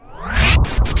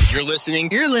You're listening.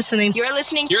 You're listening. You're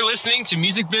listening. You're listening to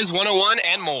Music Biz 101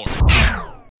 and more.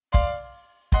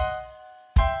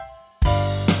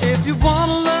 If you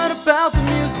want to learn about the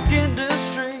music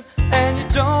industry and you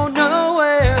don't know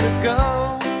where to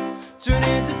go, tune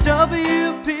into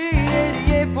WP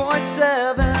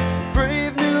 88.7,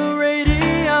 Brave New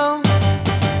Radio.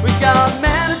 We got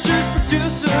managers,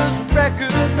 producers,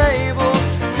 record labels,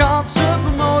 concert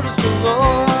promoters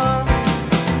galore.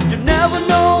 You never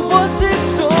know what's in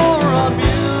store on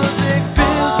Music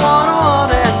Biz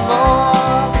 101 and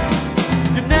more.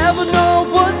 You never know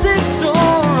what's in store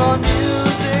on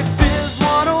Music Biz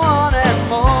 101 and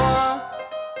more.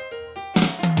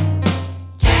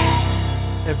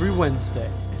 Every Wednesday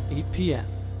at 8 p.m.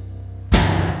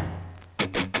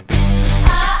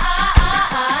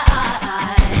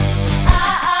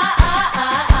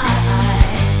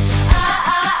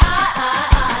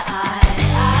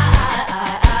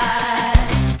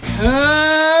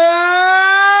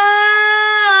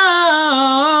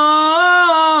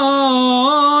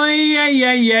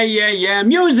 Yeah.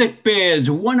 Music Biz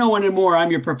 101 and more.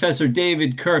 I'm your professor,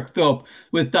 David Kirk Philp,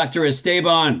 with Dr.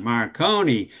 Esteban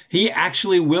Marconi. He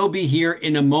actually will be here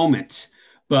in a moment,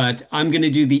 but I'm going to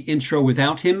do the intro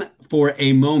without him for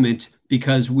a moment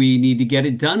because we need to get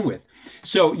it done with.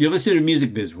 So you're listening to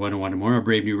Music Biz 101 and more on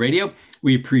Brave New Radio.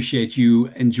 We appreciate you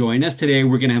enjoying us. Today,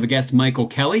 we're going to have a guest, Michael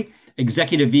Kelly,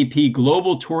 Executive VP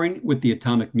Global Touring with the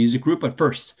Atomic Music Group. But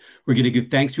first, we're going to give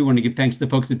thanks. We want to give thanks to the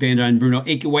folks at Bandai and Bruno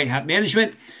Aiken White Hat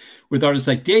Management, with artists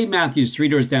like Dave Matthews, Three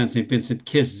Doors Down, St. Vincent,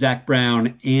 Kiss, Zach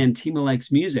Brown, and Tima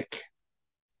Likes Music.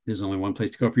 There's only one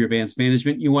place to go for your band's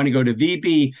management. You want to go to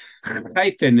vb-cpa.com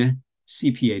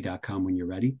when you're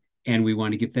ready. And we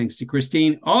want to give thanks to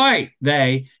Christine a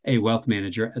wealth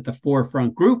manager at the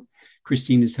Forefront Group.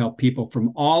 Christine has helped people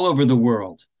from all over the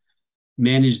world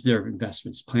manage their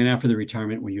investments, plan out for their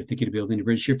retirement. When you're thinking of building a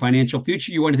bridge to your financial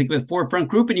future, you want to think of the Forefront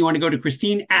Group, and you want to go to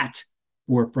Christine at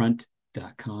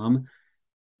forefront.com.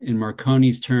 In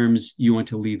Marconi's terms, you want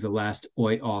to leave the last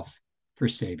oi off for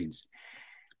savings.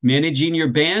 Managing your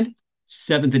band,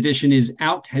 7th edition is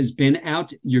out, has been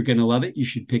out. You're going to love it. You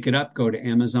should pick it up. Go to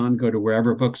Amazon, go to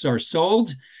wherever books are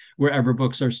sold, wherever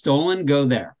books are stolen, go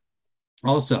there.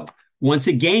 Also, once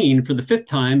again, for the 5th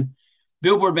time,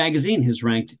 Billboard Magazine has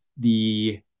ranked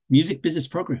the music business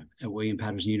program at William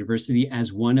Patterson University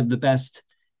as one of the best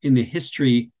in the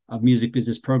history of music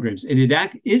business programs. And it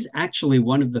is actually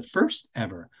one of the first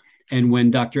ever. And when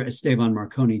Dr. Esteban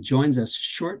Marconi joins us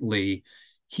shortly,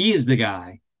 he is the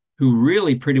guy who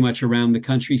really pretty much around the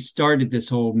country started this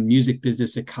whole music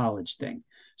business at college thing.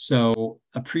 So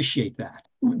appreciate that.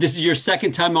 This is your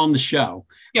 2nd time on the show.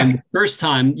 Yeah. And the first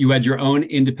time you had your own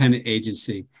independent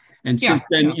agency. And since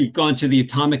then, you've gone to the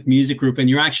Atomic Music Group, and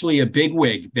you're actually a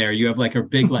bigwig there. You have like a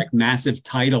big, like massive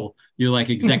title. You're like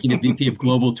Executive VP of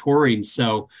Global Touring.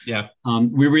 So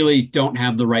we really don't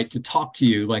have the right to talk to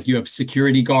you. Like, you have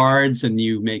security guards, and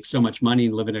you make so much money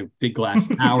and live in a big glass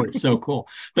tower. It's so cool.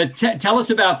 But tell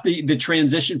us about the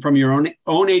transition from your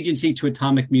own agency to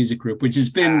Atomic Music Group, which has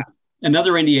been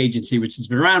another indie agency, which has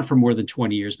been around for more than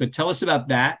 20 years. But tell us about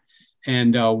that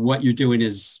and what you're doing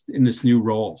is in this new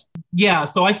role. Yeah,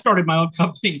 so I started my own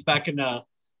company back in I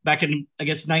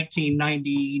guess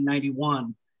 1990,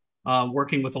 91,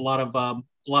 working with a lot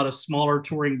of smaller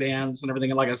touring bands and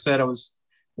everything. And like I said, I was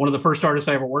one of the first artists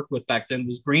I ever worked with back then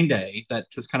was Green Day.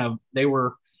 That just they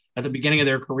were at the beginning of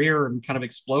their career and kind of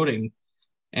exploding,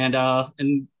 and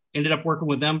ended up working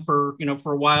with them for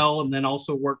a while, and then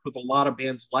also worked with a lot of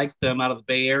bands like them out of the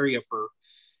Bay Area for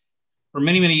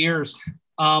many years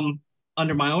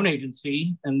under my own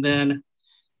agency. And then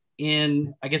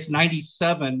in, I guess,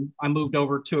 97, I moved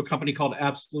over to a company called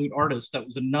Absolute Artists. That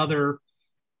was another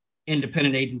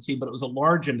independent agency, but it was a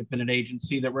large independent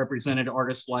agency that represented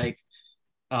artists like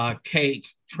Cake,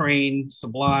 Train,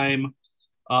 Sublime,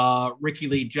 Ricky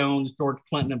Lee Jones, George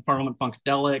Clinton and Parliament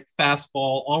Funkadelic,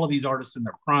 Fastball, all of these artists in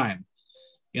their prime,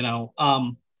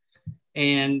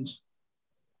 and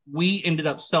we ended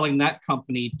up selling that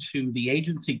company to the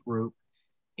agency group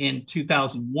in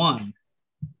 2001.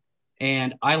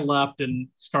 And I left and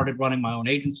started running my own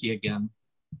agency again.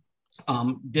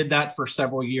 Did that for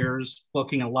several years,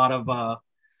 booking a lot of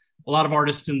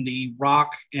artists in the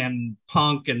rock and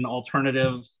punk and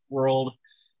alternative world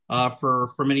for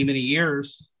many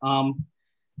years, and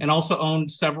also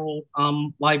owned several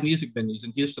live music venues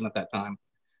in Houston at that time.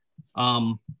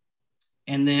 And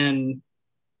then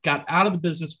got out of the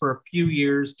business for a few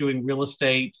years doing real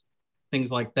estate,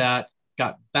 things like that.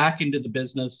 Got back into the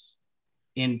business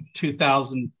in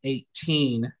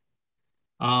 2018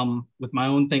 with my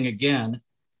own thing again.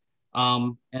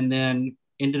 And then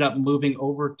ended up moving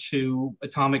over to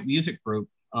Atomic Music Group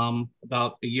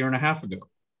about a year and a half ago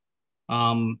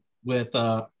with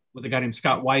a guy named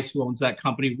Scott Weiss, who owns that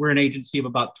company. We're an agency of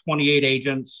about 28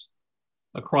 agents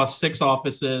across 6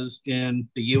 offices in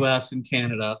the U.S. and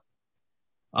Canada.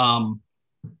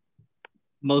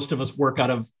 Most of us work out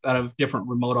of different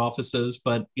remote offices,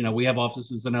 but we have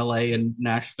offices in LA and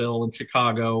Nashville and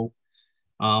Chicago,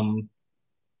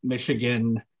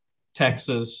 Michigan,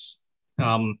 Texas,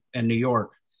 and New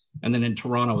York, and then in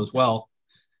Toronto as well.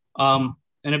 And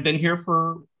I've been here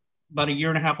for about a year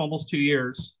and a half, almost 2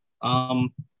 years,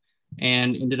 and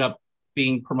ended up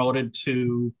being promoted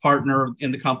to partner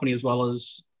in the company, as well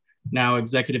as now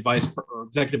executive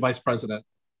vice president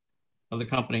of the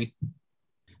company.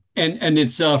 And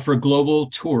it's for global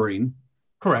touring.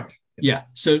 Correct. Yeah.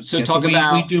 So talk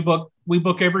about we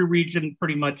book every region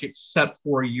pretty much except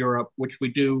for Europe, which we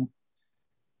do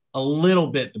a little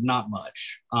bit, but not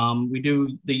much. We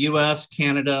do the US,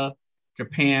 Canada,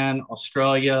 Japan,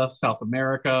 Australia, South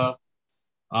America,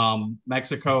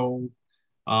 Mexico,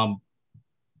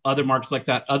 other markets like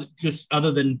that,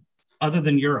 other than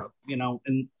Europe,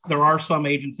 and there are some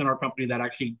agents in our company that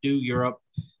actually do Europe,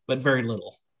 but very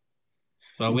little.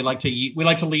 So we like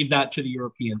to leave that to the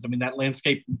Europeans. I mean, that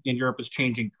landscape in Europe is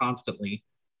changing constantly,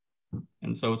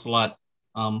 and so it's a lot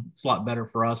better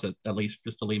for us at least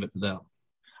just to leave it to them.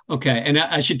 Okay, and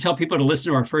I should tell people to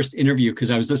listen to our first interview because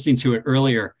I was listening to it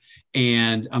earlier,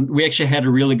 and we actually had a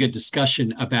really good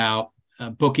discussion about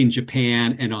booking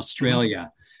Japan and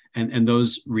Australia and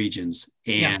those regions,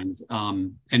 and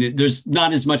there's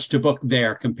not as much to book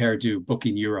there compared to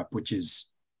booking Europe, which is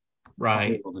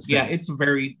right. Yeah, it's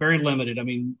very, very limited. I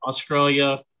mean,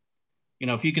 Australia,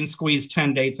 if you can squeeze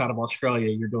 10 dates out of Australia,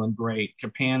 you're doing great.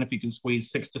 Japan, if you can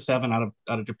squeeze 6 to 7 out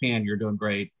of Japan, you're doing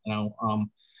great.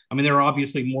 I mean, there are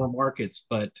obviously more markets,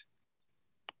 but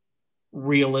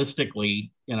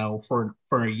realistically, for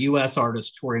a U.S.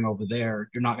 artist touring over there,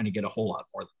 you're not going to get a whole lot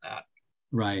more than that.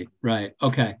 Right.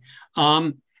 Okay.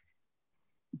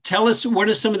 Tell us, what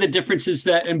are some of the differences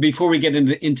and before we get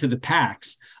into the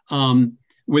packs,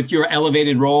 with your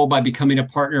elevated role by becoming a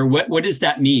partner, what does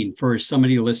that mean for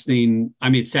somebody listening? I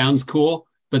mean, it sounds cool,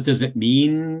 but does it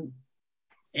mean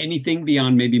anything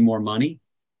beyond maybe more money?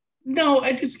 No,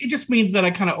 it just means that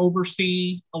I kind of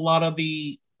oversee a lot of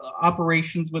the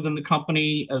operations within the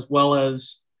company, as well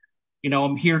as,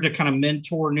 I'm here to kind of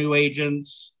mentor new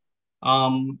agents,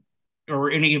 or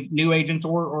any new agents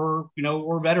or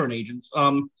veteran agents.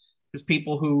 There's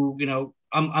people who,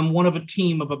 I'm one of a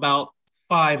team of about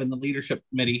 5 in the leadership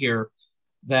committee here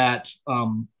that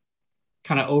kind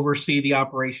of oversee the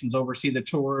operations, oversee the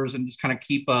tours, and just kind of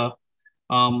keep a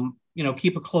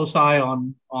close eye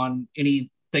on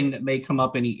anything that may come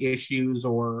up, any issues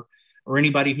or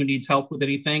anybody who needs help with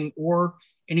anything, or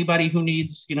anybody who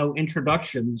needs,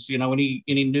 introductions, any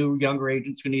new younger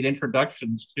agents who need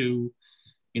introductions to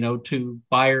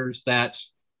buyers that,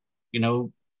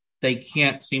 they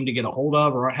can't seem to get a hold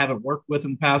of or haven't worked with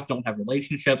in the past, don't have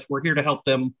relationships. We're here to help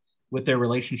them with their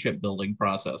relationship building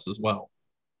process as well.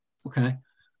 Okay.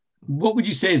 What would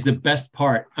you say is the best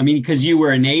part? I mean, because you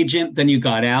were an agent, then you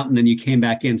got out and then you came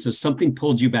back in. So something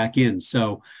pulled you back in.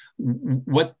 So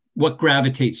what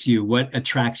gravitates you? What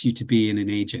attracts you to being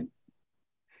an agent?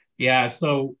 Yeah.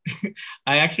 So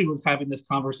I actually was having this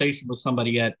conversation with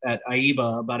somebody at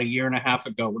AIBA about a year and a half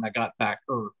ago when I got back,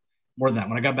 or more than that,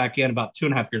 when I got back in about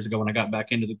 2.5 years ago, when I got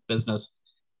back into the business.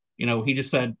 He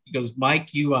just said, he goes,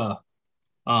 Mike, you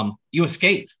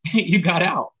escaped, you got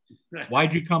out.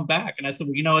 Why'd you come back? And I said,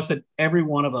 well, I said, every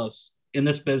one of us in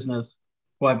this business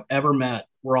who I've ever met,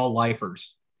 we're all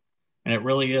lifers. And it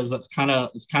really is. It's kind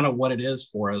of what it is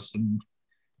for us. And,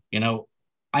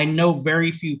 I know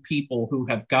very few people who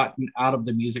have gotten out of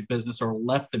the music business or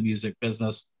left the music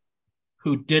business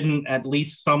who didn't at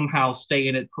least somehow stay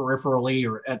in it peripherally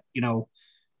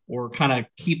or kind of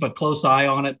keep a close eye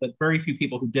on it, but very few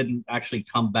people who didn't actually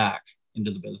come back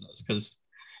into the business, because,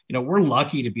 we're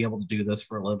lucky to be able to do this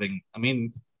for a living. I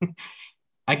mean,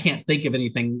 I can't think of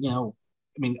anything,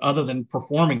 other than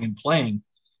performing and playing,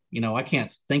 I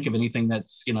can't think of anything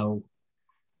that's,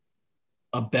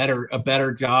 a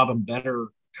better job and better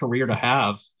career to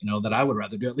have, that I would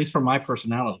rather do, at least for my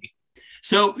personality.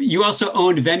 So you also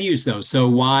owned venues though. So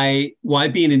why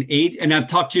being an agent? And I've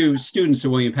talked to students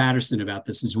of William Patterson about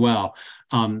this as well.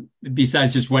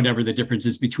 Besides just whatever the difference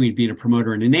is between being a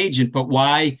promoter and an agent, but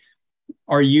why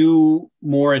are you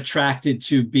more attracted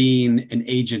to being an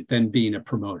agent than being a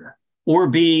promoter or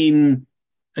being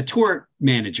a tour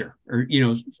manager, or,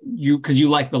 because you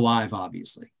like the live,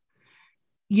 obviously?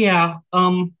 Yeah.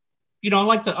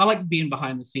 I like being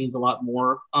behind the scenes a lot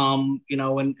more. And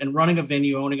running a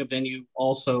venue, owning a venue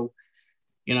also,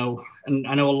 and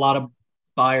I know a lot of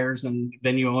buyers and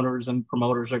venue owners and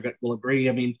promoters will agree.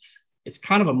 I mean, it's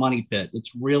kind of a money pit.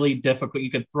 It's really difficult.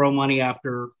 You could throw money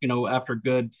after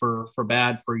good for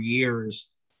bad for years.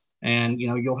 And,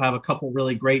 you'll have a couple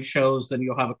really great shows, then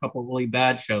you'll have a couple really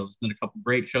bad shows, then a couple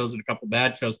great shows and a couple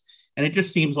bad shows. And it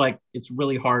just seems like it's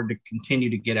really hard to continue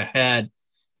to get ahead,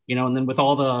 and then with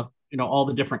all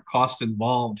the different costs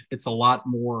involved, it's a lot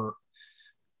more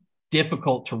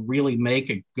difficult to really make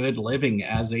a good living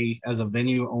as a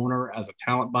venue owner, as a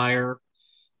talent buyer.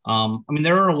 I mean,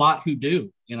 there are a lot who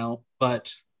do,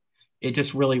 but it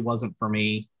just really wasn't for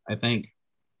me, I think.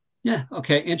 Yeah.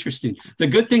 Okay. Interesting. The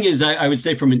good thing is, I would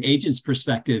say from an agent's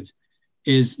perspective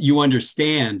is you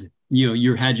understand,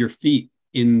 you had your feet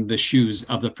in the shoes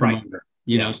of the promoter,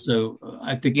 so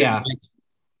I think. Yeah.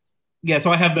 Yeah.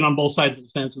 So I have been on both sides of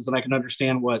the fences, and I can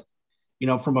understand what,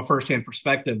 from a firsthand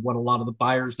perspective, what a lot of the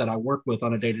buyers that I work with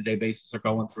on a day-to-day basis are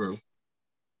going through.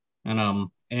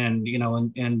 And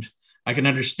I can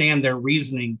understand their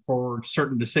reasoning for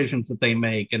certain decisions that they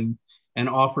make and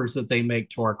offers that they make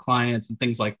to our clients and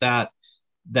things like that,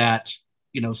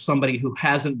 somebody who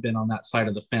hasn't been on that side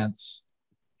of the fence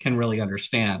can really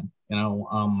understand,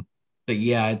 but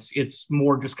yeah, it's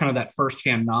more just kind of that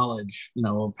firsthand knowledge,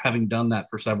 of having done that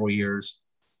for several years,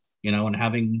 and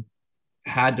having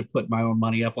had to put my own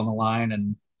money up on the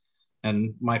line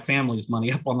and my family's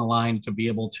money up on the line to be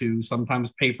able to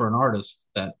sometimes pay for an artist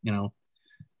that,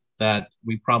 that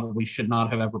we probably should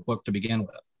not have ever booked to begin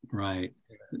with. Right.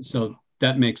 So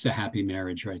that makes a happy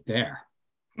marriage right there.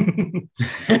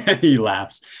 He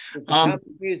laughs.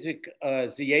 Music,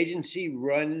 is the agency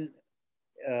run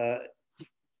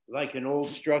like an old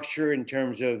structure in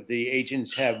terms of the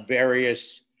agents have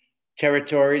various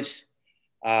territories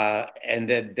and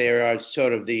that there are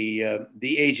sort of the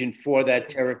agent for that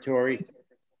territory?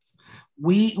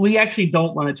 We actually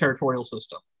don't run a territorial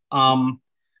system.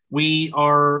 We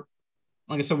are,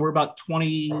 like I said, we're about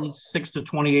 26 to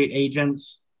 28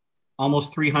 agents,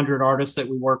 almost 300 artists that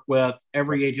we work with.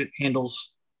 Every agent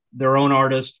handles their own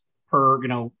artist per,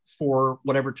 for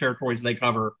whatever territories they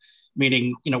cover,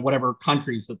 meaning, whatever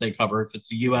countries that they cover, if it's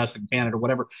the US and Canada,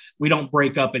 whatever. We don't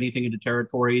break up anything into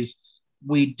territories.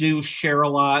 We do share a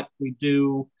lot. We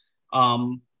do,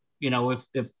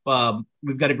 if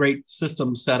we've got a great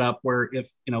system set up where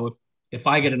if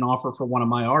I get an offer for one of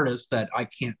my artists that I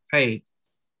can't pay,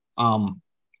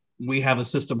 we have a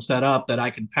system set up that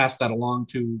I can pass that along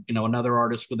to, another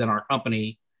artist within our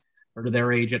company or to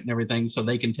their agent and everything, so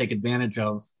they can take advantage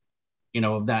of,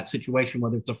 of that situation,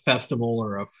 whether it's a festival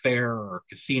or a fair or a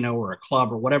casino or a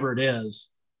club or whatever it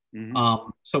is. Mm-hmm.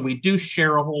 So we do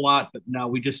share a whole lot, but no,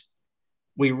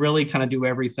 we really kind of do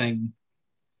everything,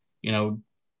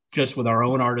 just with our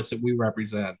own artists that we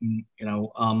represent. And,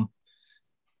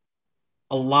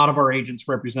 a lot of our agents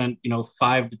represent,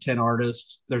 5 to 10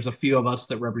 artists. There's a few of us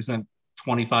that represent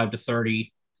 25 to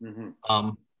 30.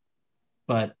 Mm-hmm.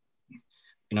 But,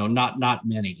 not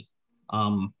many.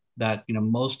 That,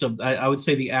 most of, I would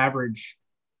say the average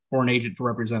for an agent to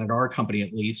represent at our company,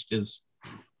 at least, is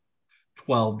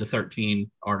 12 to 13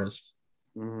 artists.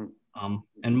 Mm-hmm.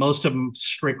 And most of them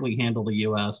strictly handle the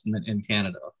US and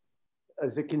Canada.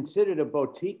 Is it considered a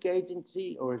boutique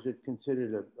agency, or is it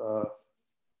considered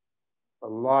a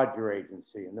larger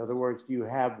agency? In other words, do you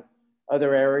have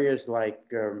other areas like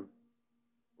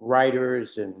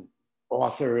writers and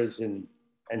authors and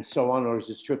so on, or is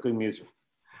it strictly music?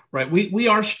 Right. We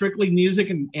are strictly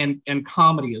music and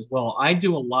comedy as well. I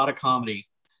do a lot of comedy.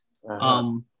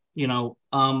 Uh-huh.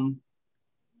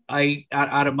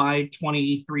 Out of my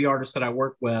 23 artists that I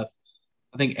work with,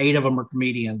 I think 8 of them are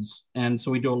comedians. And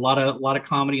so we do a lot of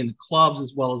comedy in the clubs,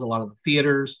 as well as a lot of the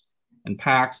theaters and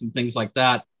PACs and things like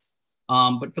that.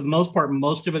 But for the most part,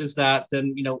 most of it is that.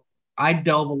 Then, I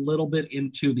delve a little bit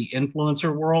into the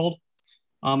influencer world,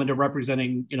 into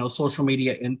representing, social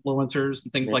media influencers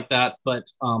and things like that.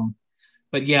 But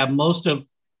yeah,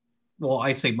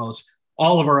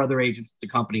 all of our other agents at the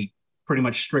company pretty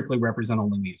much strictly represent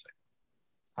only music.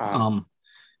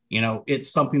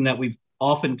 It's something that we've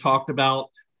often talked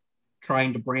about,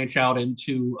 trying to branch out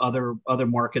into other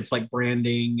markets like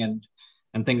branding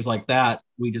and things like that.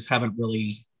 We just haven't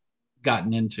really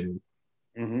gotten into.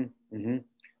 Mm-hmm. Mm-hmm.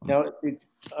 Now,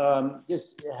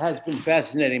 this has been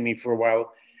fascinating me for a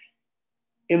while.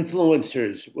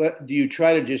 Influencers, what do you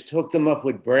try to just hook them up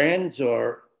with brands,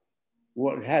 or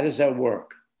what? How does that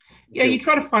work? Yeah, you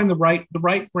try to find the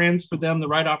right brands for them, the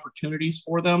right opportunities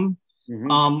for them.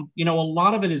 Mm-hmm. A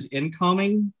lot of it is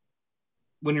incoming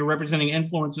when you're representing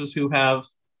influencers who have,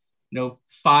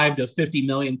 5 to 50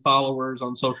 million followers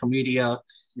on social media.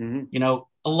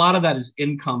 A lot of that is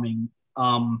incoming,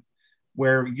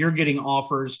 where you're getting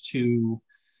offers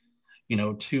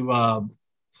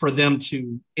for them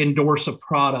to endorse a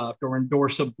product or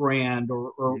endorse a brand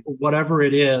or whatever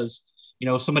it is.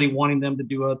 Somebody wanting them to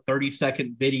do a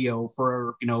 30-second video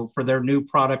for their new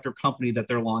product or company that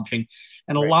they're launching.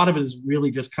 And a lot of it is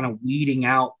really just kind of weeding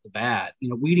out the bad,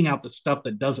 weeding out the stuff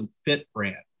that doesn't fit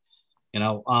brand.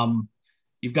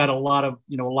 You've got a lot of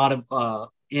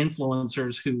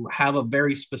influencers who have a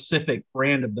very specific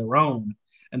brand of their own,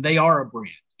 and they are a brand,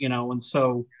 and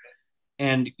so,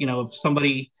 if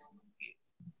somebody,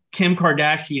 Kim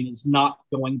Kardashian is not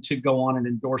going to go on and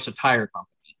endorse a tire company.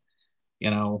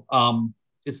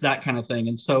 It's that kind of thing.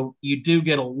 And so you do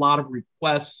get a lot of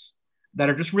requests that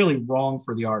are just really wrong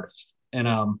for the artist and,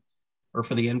 or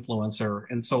for the influencer.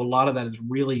 And so a lot of that is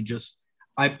really just,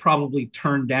 I probably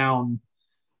turn down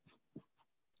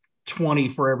 20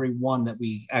 for every one that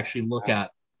we actually look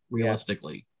at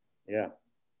realistically. Yeah.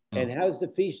 And how's the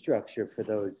fee structure for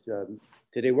those?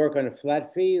 Do they work on a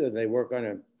flat fee, or do they work on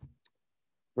a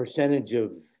percentage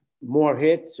of more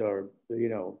hits, or,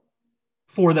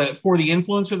 For the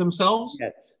influencer themselves?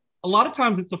 Yes. A lot of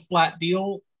times it's a flat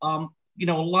deal. A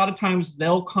lot of times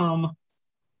they'll come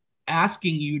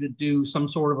asking you to do some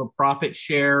sort of a profit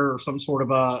share or some sort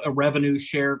of a revenue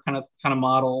share kind of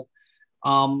model.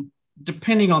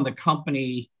 Depending on the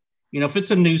company, if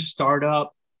it's a new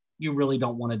startup, you really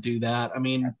don't want to do that. I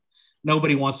mean,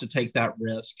 nobody wants to take that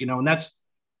risk, and that's,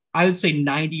 I would say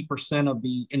 90% of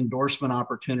the endorsement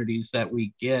opportunities that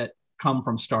we get come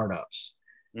from startups.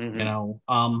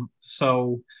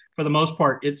 So for the most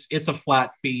part, it's a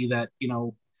flat fee that,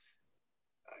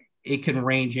 it can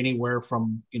range anywhere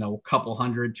from, a couple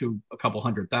hundred to a couple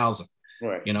 100,000,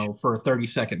 for a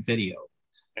 30-second video,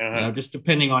 just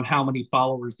depending on how many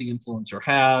followers the influencer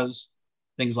has,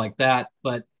 things like that.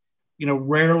 But,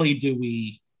 rarely do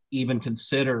we even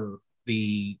consider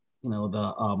the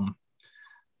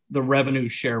revenue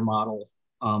share model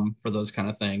for those kind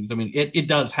of things. I mean, it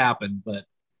does happen, but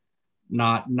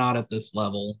not at this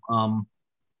level.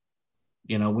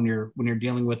 When you're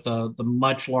dealing with the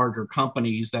much larger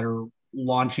companies that are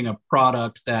launching a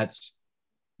product that's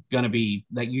going to be,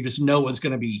 that you just know is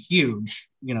going to be huge,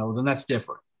 then that's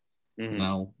different.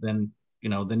 Then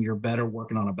you're better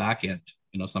working on a back end,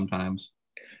 sometimes.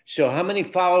 So how many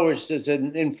followers does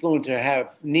an influencer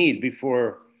need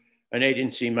before an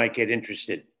agency might get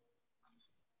interested?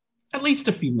 At least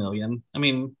a few million. I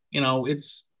mean,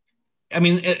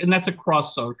 and that's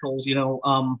across socials,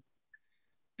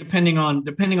 depending on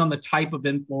the type of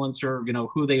influencer,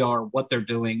 who they are, what they're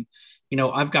doing.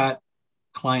 I've got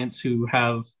clients who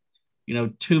have,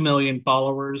 2 million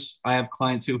followers. I have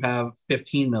clients who have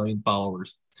 15 million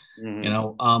followers,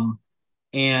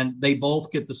 and they both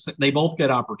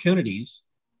get opportunities,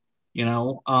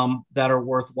 that are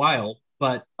worthwhile,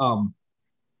 but,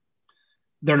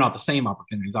 they're not the same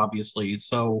opportunities, obviously.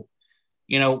 So,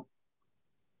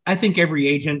 I think every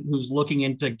agent who's looking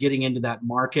into getting into that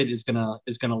market is gonna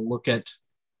look at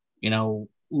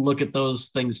those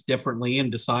things differently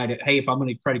and decide, hey, if I'm going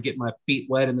to try to get my feet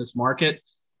wet in this market,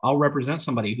 I'll represent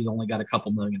somebody who's only got a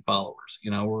couple million followers,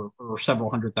 or several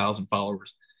 100,000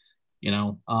 followers.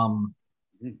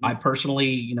 I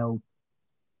personally,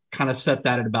 kind of set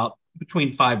that at about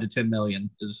between 5 to 10 million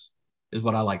is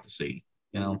what I like to see,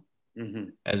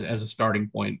 as a starting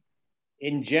point.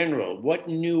 In general, what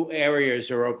new areas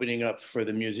are opening up for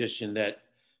the musician that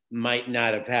might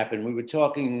not have happened? We were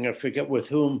talking, I forget with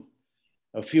whom,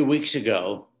 a few weeks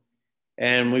ago,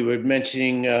 and we were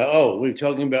mentioning, we were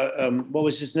talking about, what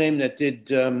was his name that did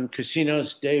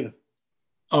casinos, Dave?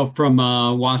 Oh, from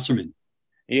Wasserman.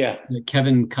 Yeah.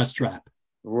 Kevin Kustrap.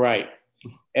 Right.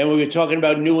 And we were talking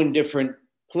about new and different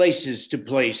places to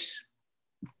place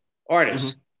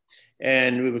artists.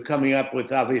 And we were coming up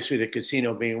with, obviously, the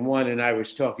casino being one. And I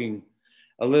was talking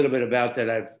a little bit about that.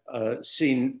 I've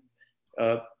seen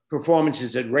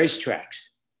performances at racetracks,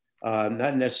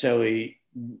 not necessarily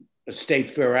a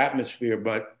state fair atmosphere,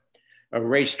 but a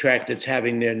racetrack that's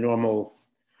having their normal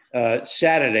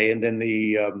Saturday. And then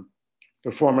the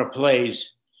performer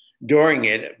plays during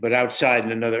it, but outside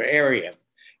in another area.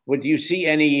 Would you see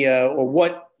any, or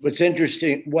what's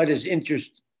interesting, what is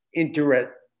interesting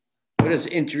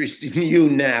you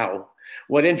now?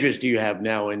 What interest do you have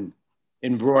now in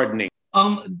broadening?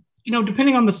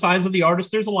 Depending on the size of the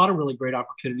artist, there's a lot of really great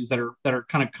opportunities that are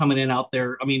kind of coming in out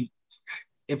there. I mean,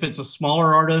 if it's a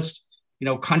smaller artist,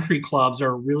 country clubs are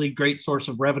a really great source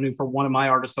of revenue for one of my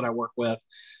artists that I work with,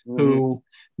 who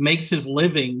makes his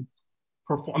living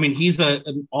perform. I mean, he's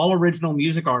an all original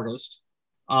music artist.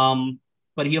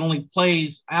 But he only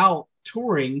plays out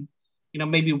touring,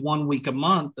 maybe 1 week a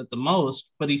month at the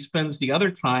most, but he spends the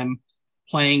other time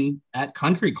playing at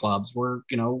country clubs where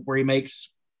he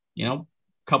makes, a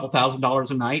couple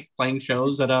 $1,000s a night playing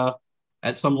shows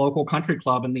at some local country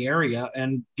club in the area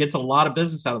and gets a lot of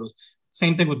business out of those.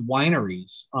 Same thing with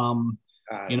wineries,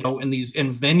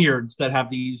 in vineyards that have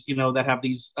these,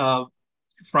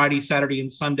 Friday, Saturday,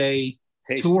 and Sunday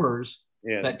tours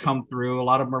that come through. A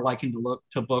lot of them are liking to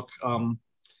book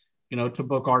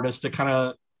artists to kind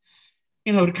of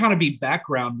be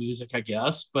background music, I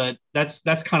guess. But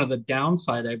that's kind of the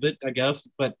downside of it, I guess.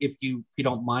 But if you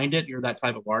don't mind it, you're that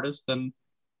type of artist, then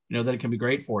then it can be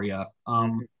great for you.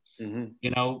 We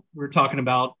were talking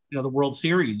about the World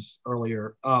Series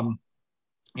earlier.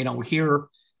 Here,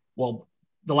 when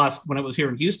it was here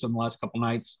in Houston the last couple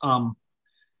nights,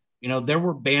 there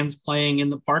were bands playing in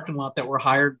the parking lot that were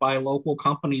hired by local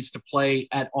companies to play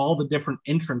at all the different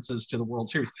entrances to the World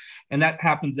Series. And that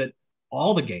happens at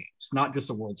all the games, not just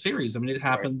the World Series. I mean, it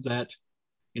happens at,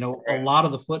 a lot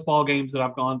of the football games that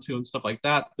I've gone to and stuff like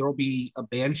that. There'll be a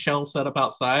band shell set up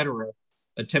outside or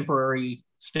a temporary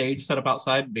stage set up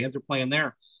outside. Bands are playing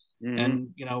there. And,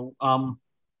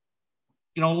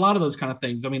 a lot of those kind of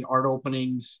things. I mean, art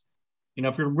openings,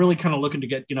 if you're really kind of looking to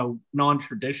get,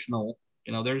 non-traditional,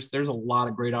 there's a lot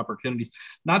of great opportunities,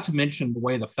 not to mention the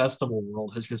way the festival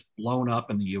world has just blown up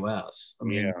in the US. I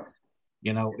mean,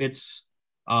 it's,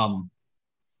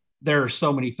 there are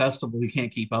so many festivals, you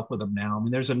can't keep up with them now. I mean,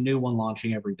 there's a new one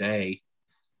launching every day,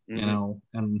 and,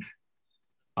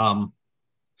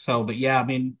 but yeah, I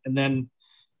mean, and then,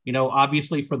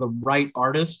 obviously for the right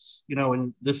artists,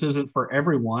 and this isn't for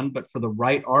everyone, but for the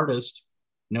right artist,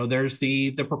 there's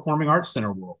the Performing Arts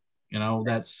Center world,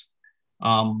 that's,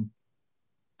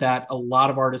 that a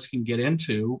lot of artists can get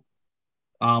into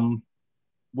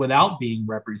without being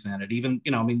represented. Even,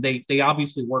 they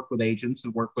obviously work with agents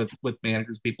and work with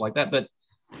managers, people like that. But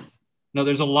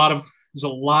there's a lot of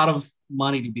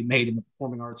money to be made in the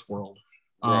performing arts world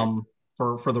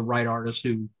for the right artists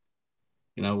who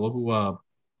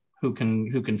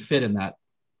can fit in that,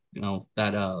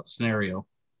 that scenario.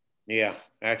 Yeah,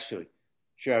 actually.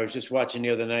 Sure. I was just watching the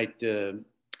other night,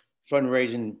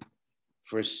 fundraising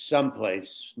for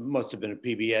someplace, must have been a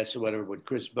PBS or whatever, with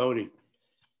Chris Bodie,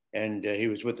 and he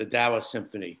was with the Dallas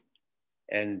Symphony,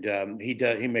 and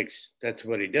he makes, that's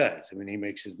what he does. I mean, he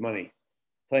makes his money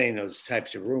playing those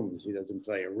types of rooms. He doesn't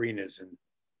play arenas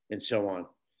and so on,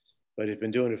 but he's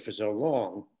been doing it for so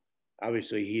long.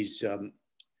 Obviously, he's on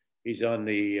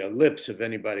the lips of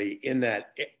anybody in the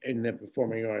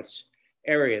performing arts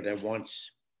area that wants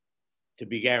to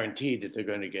be guaranteed that they're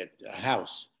going to get a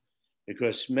house.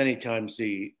 Because many times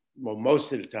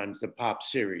most of the times, the pop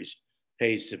series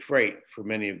pays the freight for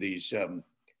many of these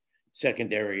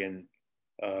secondary and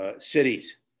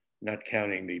cities, not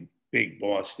counting the big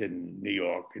Boston, New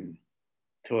York, and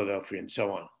Philadelphia, and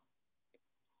so on.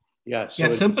 Yeah. So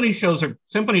symphony shows are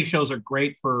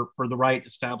great for the right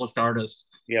established artists.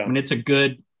 Yeah. I mean, it's a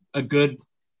good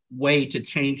way to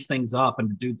change things up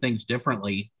and to do things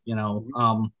differently,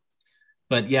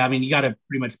 But yeah, I mean, you got to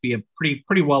pretty much be a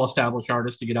pretty well established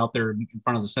artist to get out there in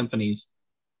front of the symphonies.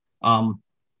 But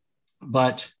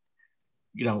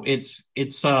it's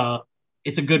a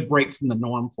good break from the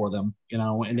norm for them,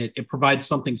 and it provides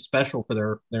something special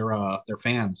for their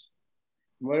fans.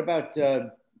 What about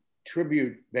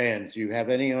tribute bands? Do you have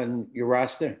any on your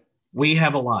roster? We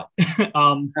have a lot.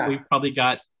 We've probably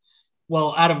got,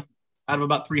 out of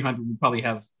about 300, we probably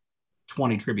have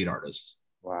 20 tribute artists.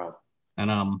 Wow. And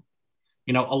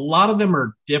a lot of them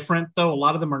are different, though. A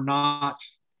lot of them are not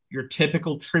your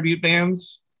typical tribute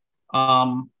bands.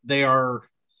 They are,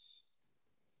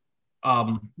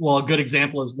 a good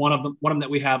example is one of them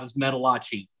that we have is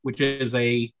Metalachi, which is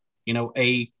a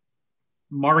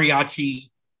mariachi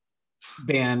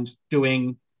band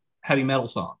doing heavy metal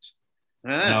songs.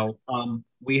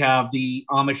 We have the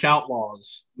Amish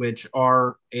Outlaws, which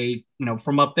are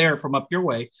from up your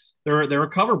way. They're a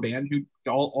cover band who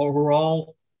are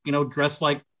all dressed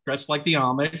like the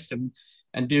Amish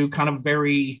and do kind of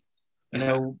very,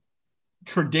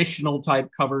 traditional type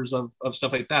covers of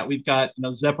stuff like that. We've got,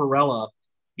 Zepparella,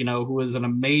 who is an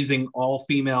amazing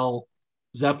all-female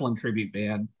Zeppelin tribute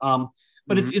band.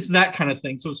 But it's that kind of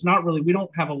thing. So it's not really, we don't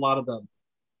have a lot of the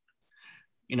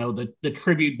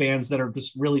tribute bands that are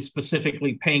just really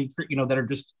specifically paying, that are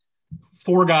just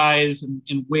four guys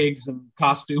in wigs and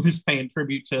costumes paying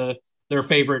tribute to their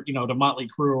favorite, to Motley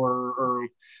Crue or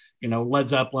Led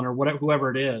Zeppelin or whatever, whoever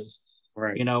it is.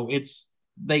 Right.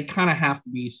 they kind of have to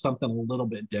be something a little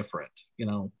bit different, you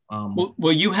know.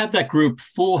 Well, you have that group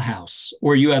Full House,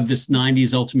 or you have this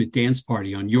 90s Ultimate Dance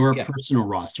Party on your personal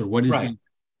roster. What is that?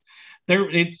 There,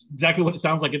 it's exactly what it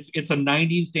sounds like. It's a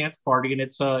 90s dance party, and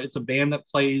it's a band that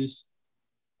plays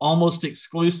almost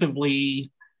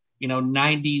exclusively, you know,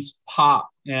 90s pop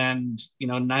and, you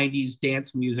know, 90s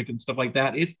dance music and stuff like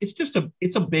that.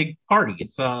 It's a big party.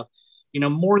 It's you know,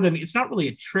 more than, it's not really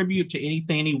a tribute to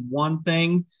anything, any one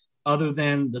thing other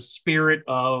than the spirit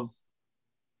of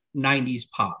 90s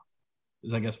pop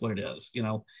is, I guess, what it is, you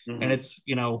know. And it's,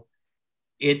 you know,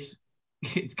 it's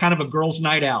kind of a girls'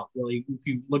 night out, really. If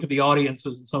you look at the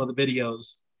audiences and some of the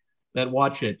videos that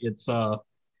watch it, it's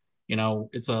you know,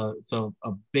 it's a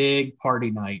big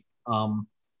party night.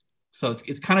 So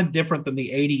it's kind of different than the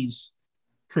 80s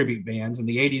tribute bands and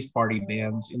the 80s party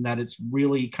bands, in that it's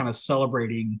really kind of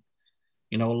celebrating,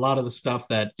 you know, a lot of the stuff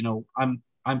that, you know,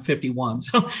 I'm 51,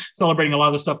 so celebrating a lot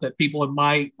of the stuff that people in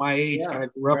my age kind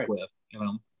of grew up with, you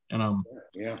know. And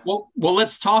well,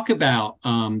 let's talk about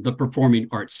the performing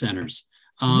arts centers.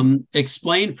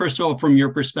 Explain, first of all, from your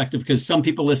perspective, because some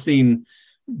people listening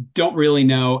don't really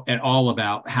know at all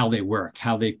about how they work,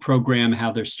 how they program,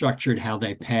 how they're structured, how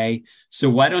they pay. So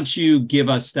why don't you give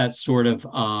us that sort of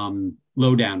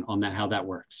lowdown on that, how that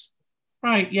works?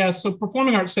 Right. Yeah. So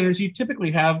performing arts centers, you typically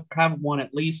have one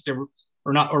at least, or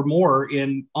more,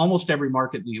 in almost every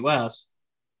market in the U.S.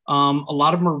 A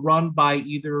lot of them are run by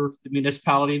either the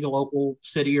municipality, the local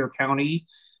city or county,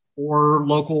 or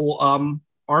local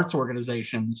arts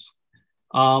organizations.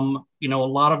 You know, a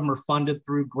lot of them are funded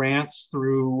through grants,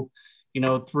 through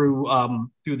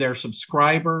their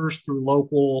subscribers, through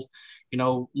local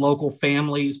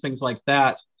families, things like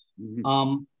that.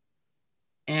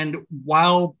 And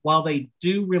while they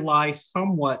do rely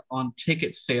somewhat on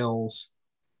ticket sales,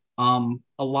 a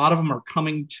lot of them are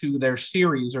coming to their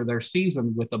series or their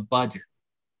season with a budget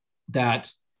that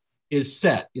is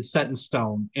set in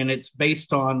stone, and it's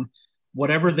based on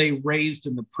whatever they raised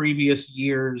in the previous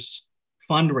year's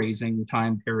fundraising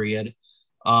time period,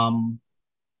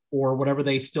 or whatever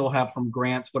they still have from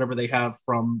grants, whatever they have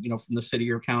from, you know, from the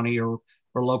city or county or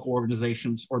local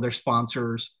organizations or their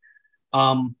sponsors.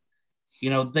 You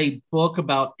know, they book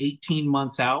about 18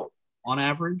 months out on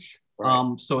average.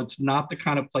 Right. So it's not the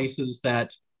kind of places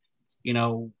that, you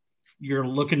know, you're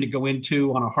looking to go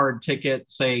into on a hard ticket.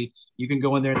 Say you can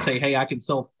go in there and say, hey, I can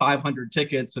sell 500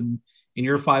 tickets and in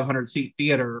your 500 seat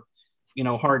theater, you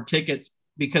know, hard tickets,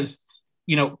 because,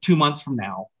 you know, 2 months from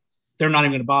now, they're not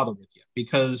even going to bother with you,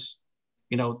 because,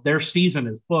 you know, their season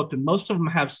is booked, and most of them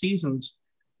have seasons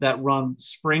that run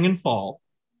spring and fall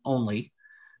only.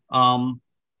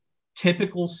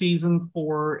 Typical season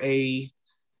for a,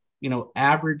 you know,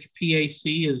 average PAC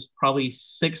is probably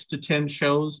 6 to 10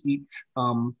 shows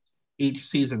each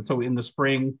season. So in the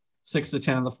spring, 6 to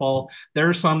 10 in the fall. There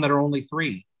are some that are only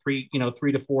three, you know,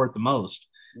 3 to 4 at the most.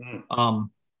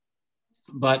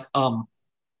 But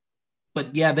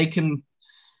yeah, they can,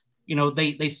 you know,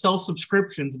 they sell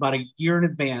subscriptions about a year in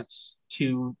advance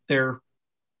to their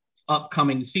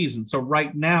upcoming season. So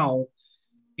right now,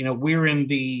 you know, we're in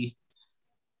the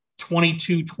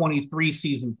 22-23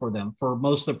 season for them. For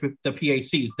most of the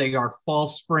PACs, they are fall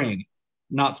spring,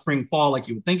 not spring fall like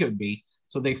you would think it would be.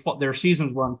 So their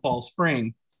seasons run fall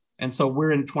spring, and so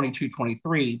we're in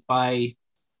 22-23. By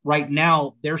right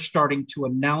now, they're starting to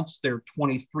announce their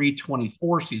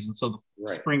 23-24 season, so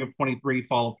the spring of 23,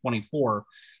 fall of 24,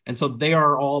 and so they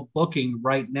are all booking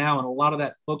right now, and a lot of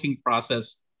that booking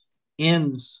process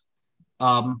ends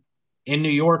in New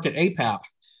York at APAP.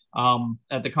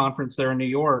 At the conference there in New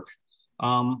York,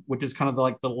 which is kind of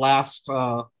like the last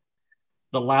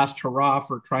hurrah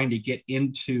for trying to get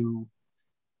into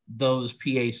those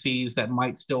PACs that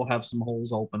might still have some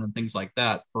holes open and things like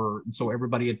that. So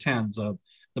everybody attends. The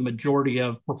majority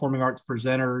of performing arts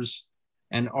presenters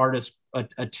and artists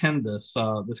attend this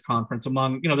conference.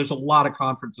 Among, you know, there's a lot of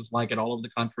conferences like it all over the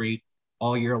country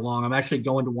all year long. I'm actually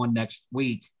going to one next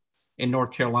week in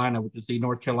North Carolina, which is the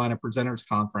North Carolina Presenters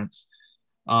Conference.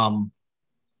 But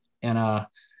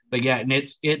yeah, and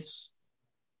it's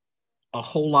a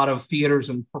whole lot of theaters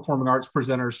and performing arts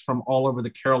presenters from all over the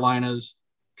Carolinas,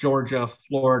 Georgia,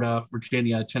 Florida,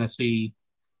 Virginia, Tennessee,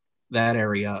 that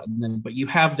area. And then, but you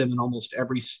have them in almost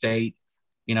every state,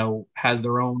 you know, has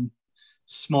their own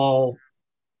small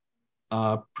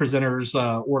presenters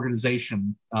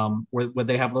organization, where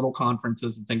they have little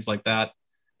conferences and things like that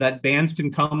bands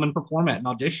can come and perform at and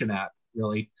audition at,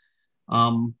 really.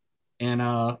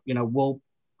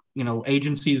 You know,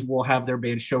 agencies will have their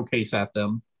band showcase at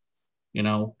them, you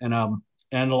know, and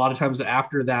a lot of times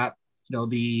after that, you know,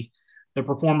 the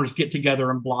performers get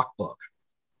together and block book.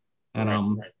 and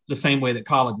Right. it's the same way that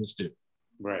colleges do.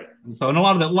 Right. And so, and a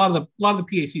lot of the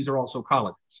PACs are also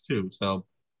colleges too. So,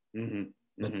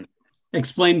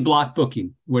 Explain block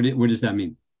booking. What does that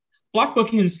mean? block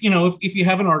booking is, if you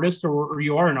have an artist or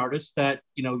you are an artist that,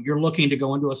 you're looking to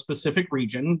go into a specific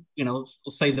region,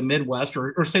 say the Midwest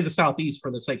or say the Southeast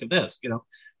for the sake of this,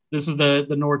 this is the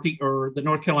Northeast or the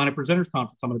North Carolina Presenters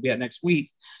Conference I'm going to be at next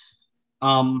week.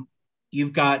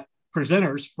 You've got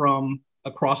presenters from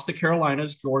across the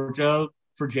Carolinas, Georgia,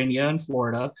 Virginia, and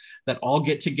Florida that all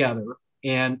get together,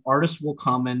 and artists will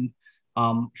come and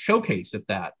showcase at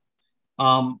that.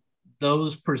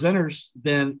 Those presenters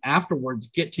then afterwards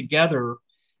get together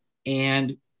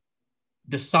and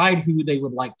decide who they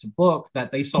would like to book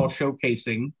that they saw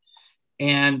showcasing.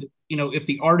 And, if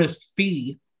the artist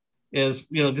fee is,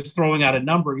 just throwing out a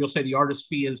number, you'll say the artist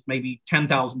fee is maybe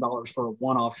 $10,000 for a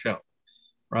one-off show,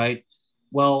 right?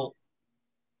 Well,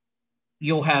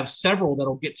 you'll have several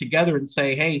that'll get together and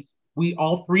say, hey, we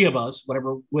all three of us,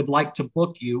 whatever, would like to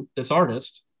book you, this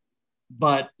artist,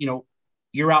 but,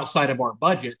 you're outside of our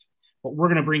budget. But we're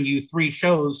going to bring you 3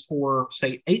 shows for,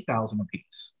 say, $8,000 a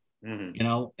piece,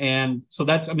 and so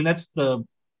that's the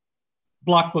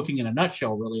block booking in a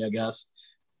nutshell, really, I guess.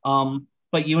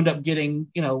 But you end up getting,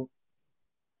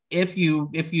 if you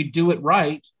do it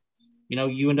right,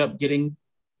 you end up getting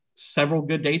several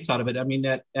good dates out of it. I mean,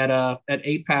 at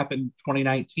APAP in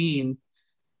 2019,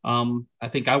 I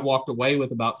think I walked away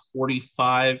with about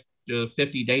 45 to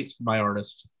 50 dates for my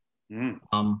artists.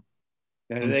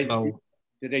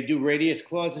 Did they do radius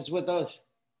clauses with us?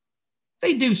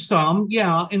 They do some,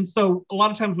 yeah. And so a lot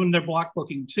of times when they're block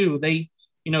booking too, they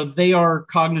are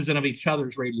cognizant of each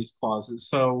other's radius clauses.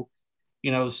 So,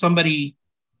 somebody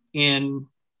in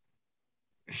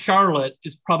Charlotte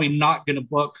is probably not going to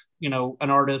book, an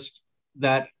artist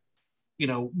that,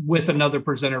 with another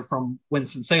presenter from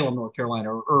Winston-Salem, North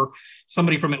Carolina, or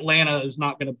somebody from Atlanta is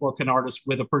not going to book an artist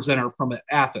with a presenter from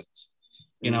Athens,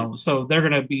 so they're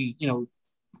going to be,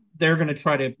 they're going to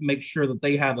try to make sure that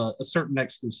they have a certain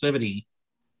exclusivity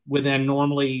within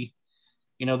normally,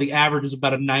 the average is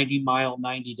about a 90-mile,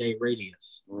 90-day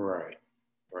radius. Right.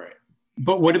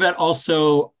 But what about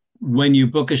also when you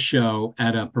book a show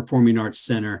at a performing arts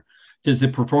center, does the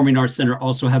performing arts center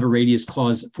also have a radius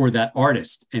clause for that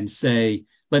artist and say,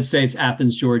 let's say it's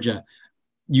Athens, Georgia,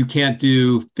 you can't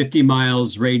do 50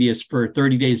 miles radius for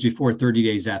 30 days before, 30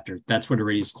 days after. That's what a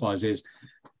radius clause is.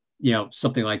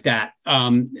 Something like that.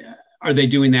 Are they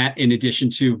doing that in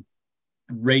addition to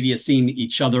radiusing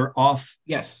each other off?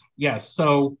 Yes.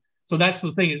 So that's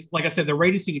the thing is, like I said, they're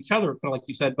radiusing each other, kind of like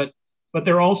you said, but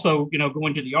they're also,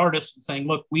 going to the artist and saying,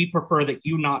 look, we prefer that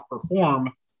you not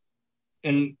perform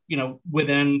in,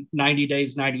 within 90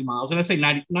 days, 90 miles. And I say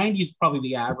 90 is probably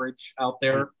the average out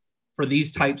there for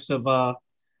these types of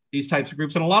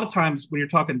groups. And a lot of times when you're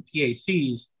talking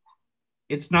PACs,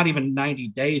 it's not even 90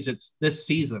 days, it's this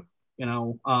season.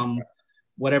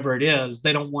 Whatever it is,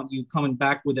 they don't want you coming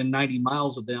back within 90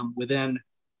 miles of them within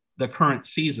the current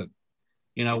season,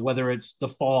 whether it's the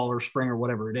fall or spring or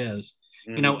whatever it is,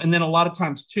 and then a lot of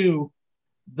times too,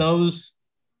 those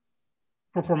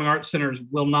performing arts centers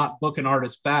will not book an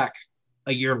artist back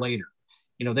a year later.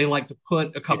 They like to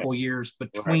put a couple years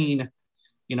between,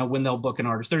 when they'll book an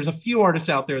artist. There's a few artists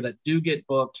out there that do get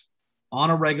booked on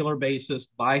a regular basis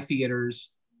by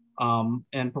theaters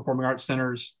and performing arts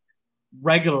centers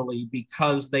regularly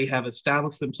because they have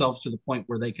established themselves to the point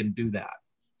where they can do that.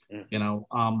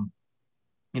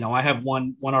 I have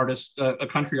one artist, a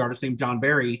country artist named John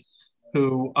Barry,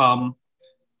 who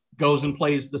goes and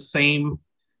plays the same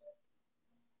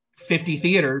 50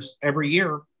 theaters every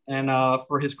year, and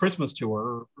for his Christmas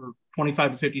tour, or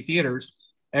 25 to 50 theaters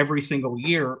every single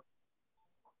year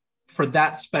for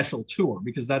that special tour,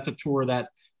 because that's a tour that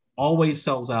always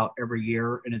sells out every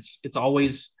year, and it's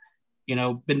always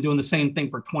been doing the same thing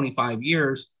for 25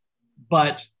 years.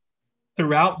 But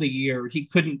throughout the year, he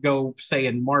couldn't go, say,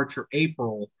 in March or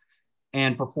April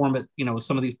and perform at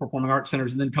some of these performing arts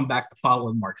centers and then come back the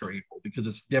following March or April, because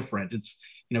it's different. It's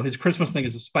his Christmas thing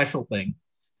is a special thing,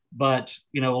 but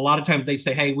a lot of times they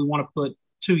say, hey, we want to put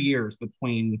 2 years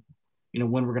between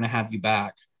when we're going to have you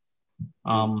back.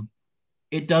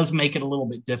 It does make it a little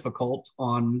bit difficult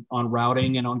on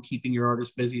routing and on keeping your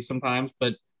artists busy sometimes,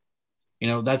 but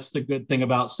that's the good thing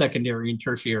about secondary and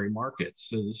tertiary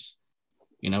markets is,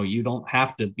 you don't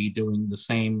have to be doing the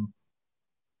same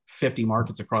 50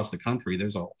 markets across the country.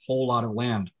 There's a whole lot of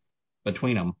land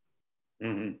between them.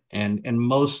 And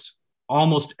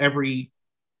almost every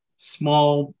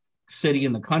small city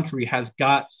in the country has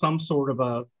got some sort of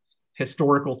a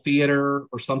historical theater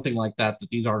or something like that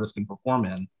these artists can perform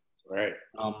in. Right.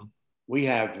 We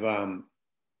have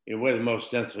we're the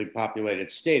most densely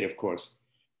populated state, of course,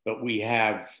 but we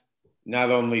have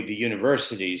not only the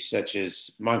universities such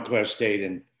as Montclair State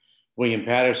and William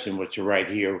Patterson, which are right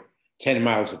here, 10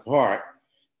 miles apart,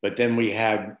 but then we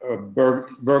have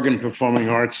Bergen Performing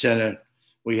Arts Center.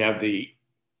 We have the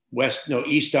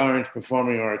East Orange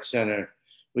Performing Arts Center.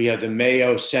 We have the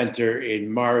Mayo Center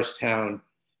in Morristown,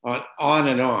 on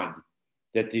and on,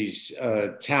 that these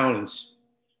towns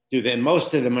do. Then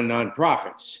most of them are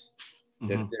nonprofits.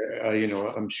 That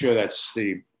I'm sure that's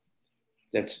the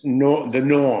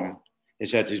norm,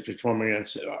 is that these performing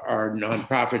arts are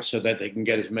nonprofits so that they can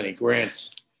get as many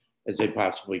grants as they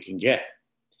possibly can get.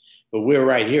 But we're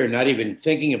right here, not even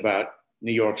thinking about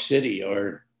New York City,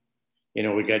 or,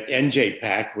 we got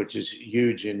NJPAC, which is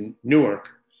huge in Newark,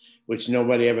 which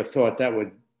nobody ever thought that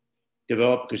would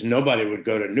develop because nobody would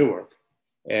go to Newark.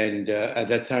 And at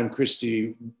that time,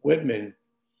 Christy Whitman,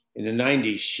 in the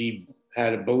 90s, she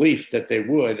had a belief that they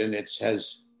would, and it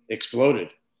has exploded.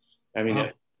 I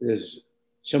mean, there's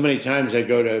so many times I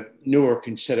go to Newark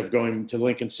instead of going to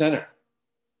Lincoln Center.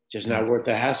 Just not worth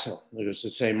the hassle, because the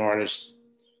same artists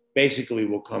basically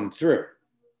will come through.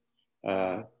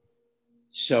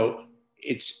 So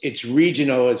it's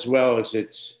regional as well as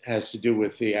it has to do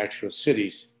with the actual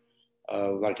cities,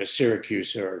 like a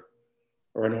Syracuse or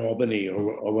an Albany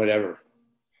or whatever.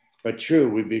 But true,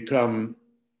 we become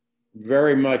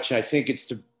very much, I think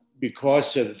it's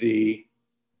because of the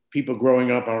people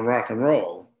growing up on rock and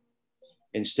roll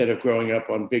instead of growing up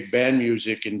on big band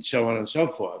music and so on and so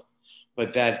forth.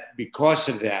 But that because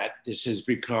of that, this has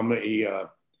become a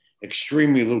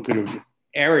extremely lucrative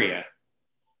area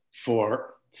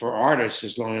for artists,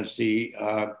 as long as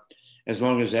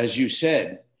as you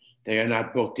said, they are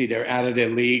not booked either out of their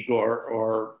league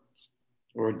or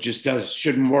just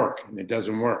shouldn't work, and it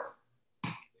doesn't work.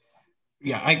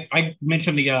 Yeah, I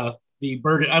mentioned the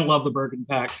Bergen. I love the Bergen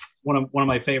Pack. One of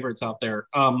my favorites out there.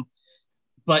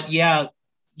 But yeah,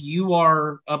 you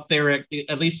are up there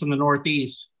at least in the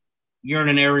Northeast. You're in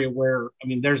an area where, I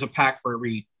mean, there's a pack for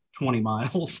every 20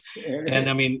 miles, and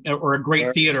I mean, or a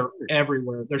great theater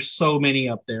everywhere. There's so many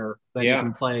up there that you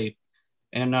can play,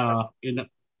 and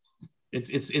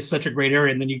it's such a great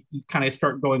area. And then you kind of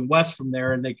start going west from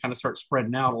there, and they kind of start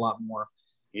spreading out a lot more.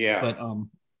 Yeah.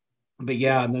 But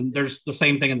yeah, and then there's the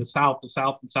same thing in the South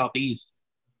and Southeast.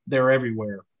 They're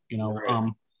everywhere,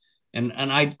 Right. And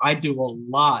I do a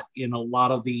lot in a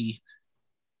lot of the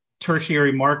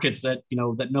tertiary markets that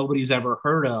that nobody's ever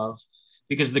heard of,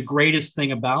 because the greatest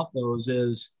thing about those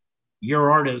is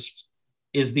your artist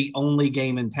is the only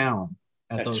game in town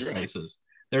at those places.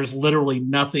 There's literally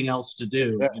nothing else to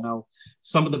do.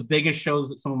 Some of the biggest shows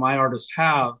that some of my artists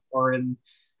have are in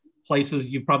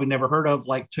places you've probably never heard of,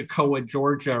 like Toccoa,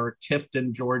 Georgia, or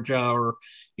Tifton, Georgia, or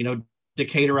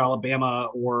Decatur, Alabama,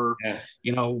 or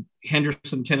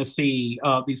Henderson, Tennessee.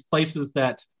 These places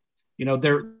that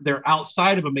they're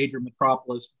outside of a major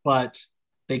metropolis, but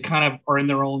they kind of are in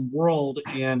their own world,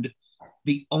 and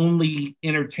the only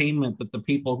entertainment that the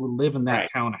people who live in that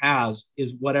town has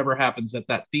is whatever happens at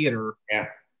that theater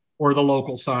or the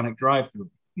local Sonic drive-through.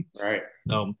 Right.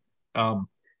 So,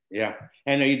 yeah.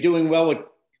 And are you doing well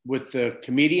with the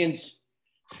comedians?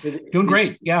 Doing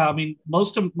great. Yeah. I mean,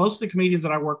 most of the comedians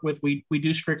that I work with, we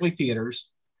do strictly theaters.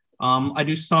 I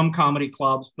do some comedy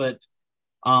clubs, but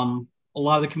a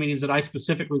lot of the comedians that I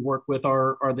specifically work with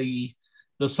are the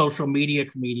social media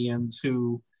comedians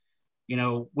who,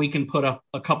 we can put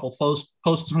a couple posts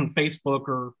on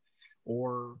Facebook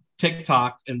or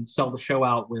TikTok and sell the show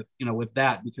out with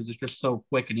that, because it's just so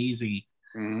quick and easy.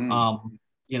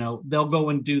 Mm-hmm. They'll go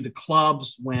and do the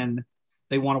clubs when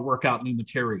they want to work out new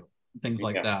material, things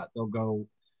like that. They'll go,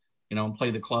 and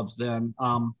play the clubs then.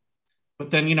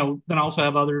 But then, then I also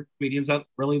have other comedians that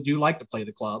really do like to play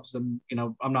the clubs. And,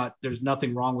 there's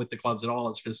nothing wrong with the clubs at all.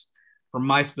 It's just for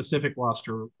my specific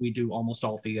roster, we do almost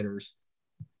all theaters,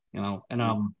 and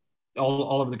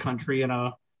all over the country.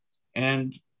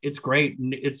 And it's great.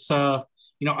 And it's, I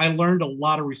learned a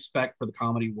lot of respect for the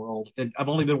comedy world. And I've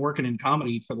only been working in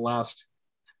comedy for the last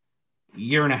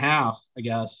year and a half, I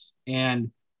guess.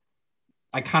 And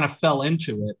I kind of fell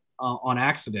into it on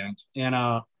accident.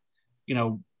 And,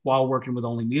 while working with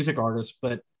only music artists,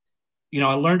 but,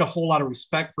 I learned a whole lot of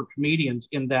respect for comedians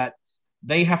in that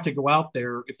they have to go out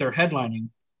there if they're headlining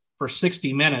for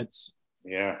 60 minutes.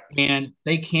 Yeah. And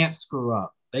they can't screw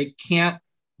up. They can't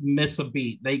miss a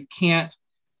beat. They can't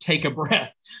take a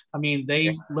breath. I mean,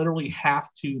 they literally have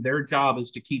to, their job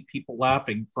is to keep people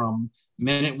laughing from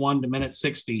minute 1 to minute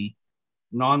 60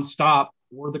 nonstop,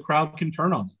 or the crowd can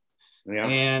turn on them. Yeah.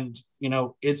 And,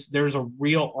 there's a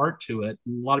real art to it.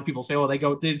 And a lot of people say, oh, they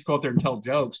just go up there and tell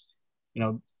jokes.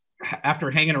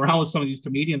 after hanging around with some of these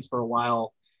comedians for a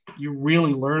while, you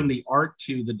really learn the art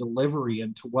to the delivery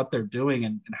and to what they're doing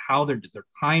and how their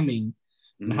timing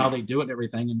and how they do it and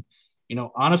everything. And, you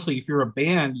know, honestly, if you're a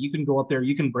band, you can go up there,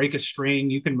 you can break a string,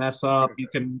 you can mess up, you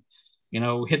can, you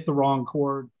know, hit the wrong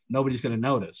chord. Nobody's going to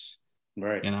notice.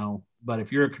 Right. You know, but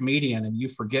if you're a comedian and you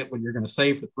forget what you're going to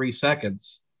say for 3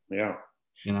 seconds, yeah.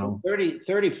 You know,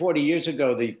 well, 40 years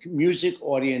ago, the music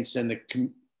audience and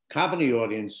the comedy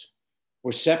audience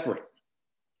were separate.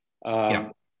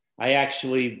 I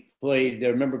actually I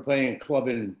remember playing a club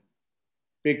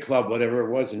big club, whatever it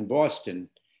was in Boston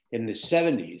in the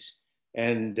 70s.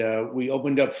 And we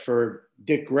opened up for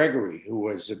Dick Gregory, who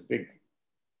was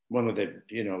one of the,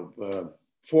 you know,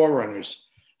 forerunners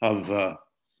of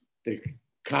the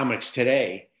comics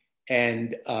today.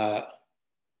 And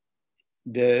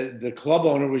the club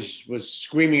owner was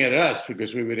screaming at us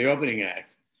because we were the opening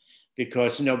act,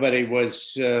 because nobody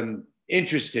was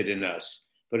interested in us.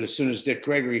 But as soon as Dick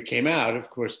Gregory came out, of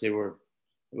course it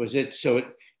was it. So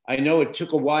I know it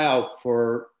took a while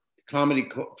for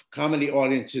comedy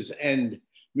audiences and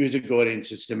music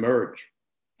audiences to merge.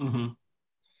 Mm-hmm.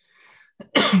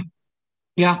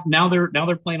 Yeah, now they're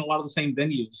playing a lot of the same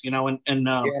venues, you know, and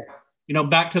you know,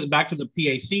 back to the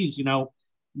PACs, you know,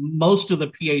 most of the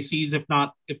PACs, if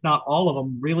not all of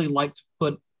them, really like to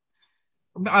put,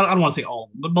 I don't want to say all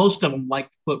of them, but most of them like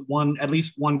to put at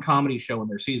least one comedy show in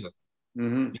their season.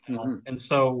 Mm-hmm. You know? And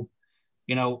so,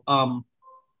 you know,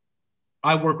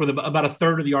 I work with about a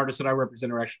third of the artists that I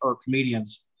represent are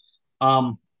comedians.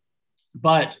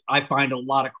 But I find a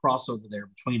lot of crossover there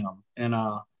between them.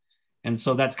 And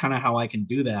so that's kind of how I can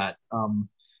do that,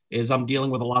 is I'm dealing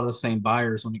with a lot of the same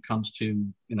buyers when it comes to,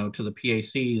 you know, to the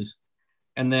PACs.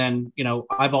 And then, you know,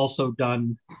 I've also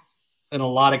done, in a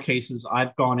lot of cases,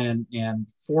 I've gone in and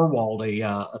four-walled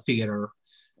a theater,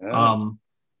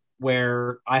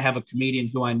 where I have a comedian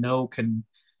who I know can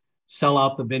sell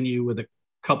out the venue with a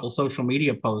couple social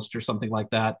media posts or something like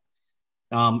that.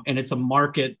 And it's a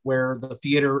market where the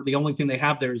theater, the only thing they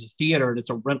have there is a theater, and it's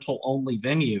a rental only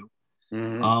venue.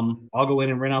 Mm-hmm. I'll go in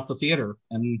and rent out the theater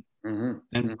and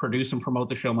produce and promote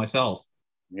the show myself.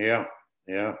 Yeah.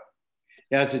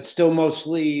 Is it still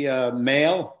mostly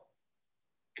male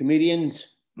comedians?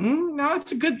 No,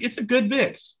 it's a good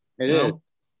mix. It is.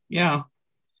 Yeah.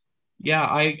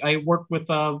 I work with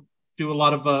do a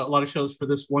lot of shows for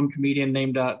this one comedian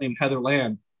named Heather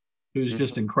Land, who's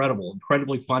just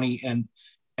incredibly funny, and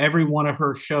every one of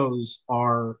her shows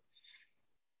are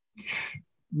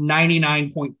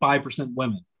 99.5%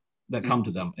 women that come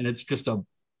to them, and it's just a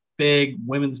big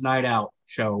women's night out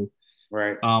show.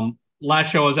 Right.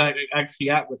 Last show I was actually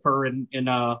at with her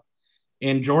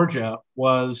in Georgia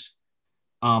was,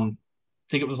 I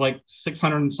think it was like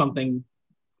 620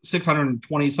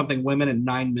 something women and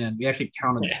 9 men. We actually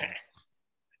counted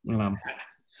them.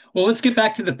 Well, let's get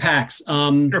back to the PACs.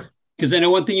 Sure. Because I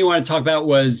know one thing you want to talk about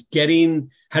was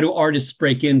how do artists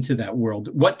break into that world?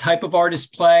 What type of artists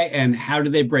play and how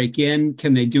do they break in?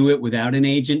 Can they do it without an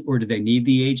agent, or do they need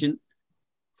the agent?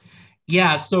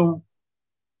 Yeah, so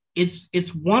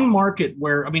it's one market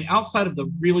where, I mean, outside of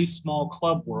the really small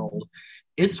club world,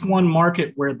 it's one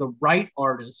market where the right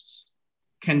artists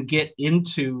can get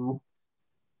into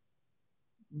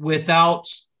without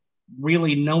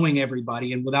really knowing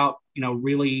everybody and without, you know,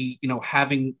 really, you know,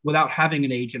 without having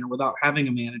an agent or without having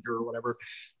a manager or whatever.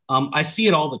 I see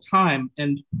it all the time.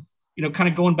 And, you know, kind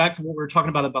of going back to what we were talking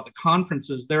about the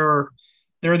conferences, there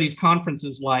are these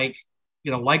conferences like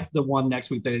the one next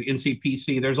week, the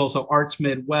NCPC. There's also Arts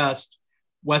Midwest,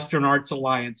 Western Arts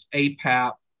Alliance,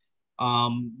 APAP,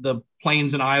 the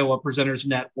Plains and Iowa Presenters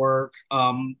Network,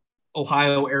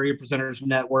 Ohio Area Presenters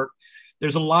Network.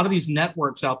 There's a lot of these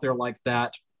networks out there like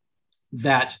that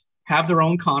have their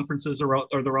own conferences or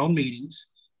their own meetings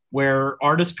where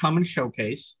artists come and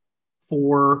showcase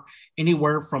for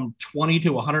anywhere from 20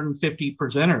 to 150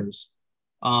 presenters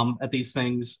at these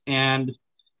things. And,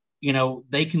 you know,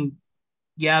 they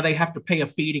have to pay a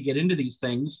fee to get into these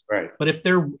things. Right. But if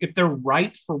they're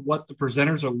right for what the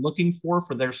presenters are looking for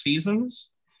their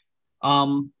seasons,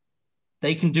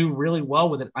 they can do really well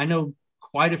with it. I know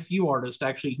quite a few artists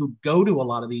actually who go to a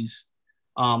lot of these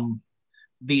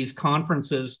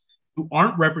conferences who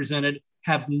aren't represented,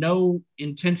 have no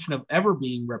intention of ever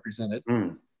being represented,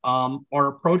 are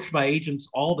approached by agents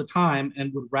all the time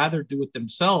and would rather do it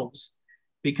themselves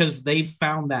because they've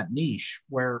found that niche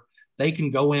where they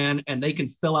can go in and they can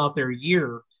fill out their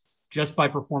year just by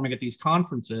performing at these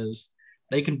conferences.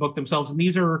 They can book themselves. And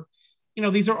these are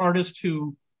artists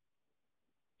who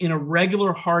in a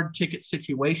regular hard ticket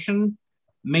situation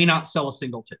may not sell a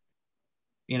single ticket.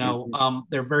 You know,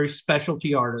 they're very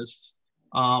specialty artists.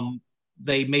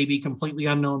 They may be completely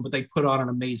unknown, but they put on an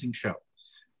amazing show,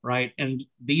 right? And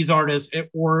these artists,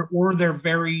 or they're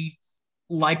very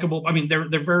likable. I mean, they're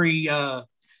very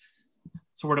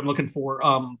so what I'm looking for,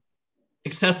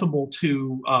 accessible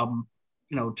to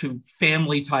to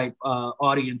family type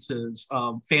audiences,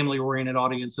 family oriented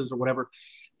audiences, or whatever.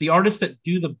 The artists that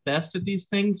do the best at these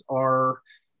things are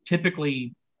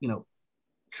typically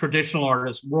traditional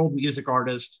artists, world music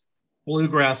artists,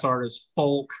 bluegrass artists,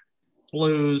 folk,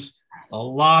 blues, a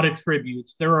lot of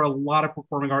tributes. There are a lot of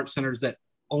performing arts centers that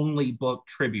only book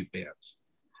tribute bands,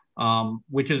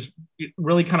 which is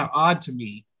really kind of odd to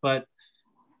me, but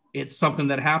it's something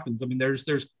that happens. I mean, there's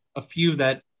a few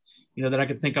that, that I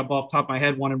could think of off the top of my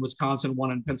head, one in Wisconsin,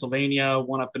 one in Pennsylvania,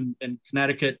 one up in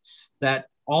Connecticut, that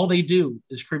all they do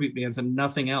is tribute bands and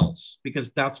nothing else,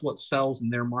 because that's what sells in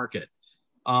their market.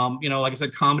 Like I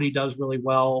said, comedy does really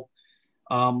well.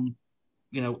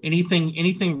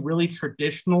 Anything really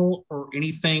traditional or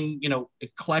anything,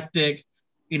 eclectic,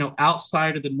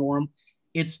 outside of the norm,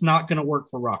 it's not going to work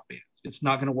for rock bands. It's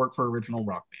not going to work for original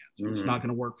rock bands. Mm-hmm. It's not going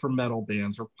to work for metal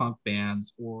bands or punk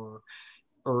bands or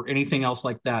anything else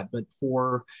like that. But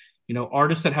for,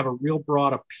 artists that have a real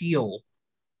broad appeal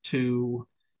to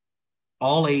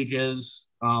all ages,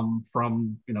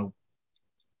 from,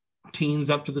 teens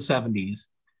up to the 70s,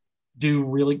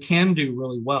 can do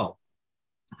really well.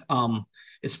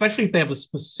 Especially if they have a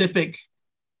specific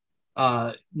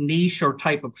niche or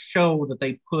type of show that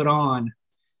they put on.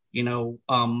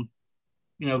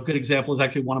 Good example is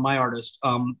actually one of my artists,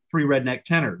 Three Redneck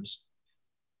Tenors.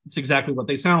 It's exactly what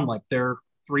they sound like. They're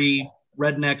three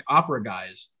redneck opera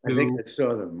guys. I think I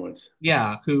saw them once.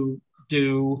 Yeah, who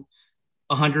do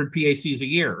 100 PACs a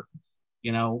year,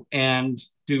 and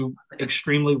do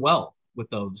extremely well with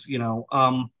those.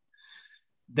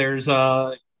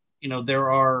 There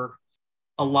are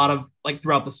a lot of, like,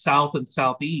 throughout the South and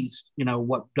Southeast,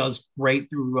 what does great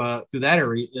through that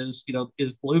area is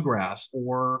bluegrass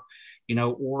or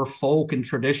folk and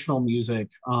traditional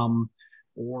music,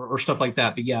 or stuff like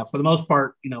that. But yeah, for the most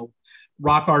part,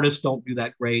 rock artists don't do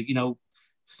that great.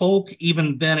 Folk,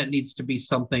 even then, it needs to be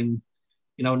something,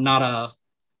 not a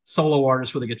solo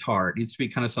artist with a guitar. It needs to be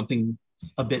kind of something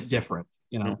a bit different,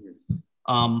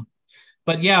 Mm-hmm.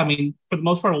 But yeah, I mean, for the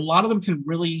most part, a lot of them can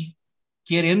really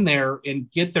get in there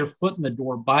and get their foot in the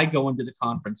door by going to the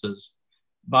conferences,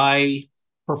 by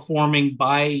performing,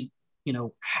 by,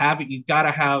 you've got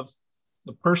to have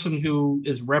the person who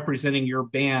is representing your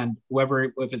band, whoever,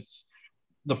 if it's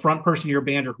the front person of your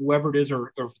band or whoever it is,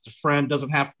 or if it's a friend,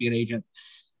 doesn't have to be an agent,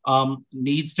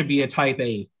 needs to be a type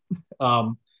A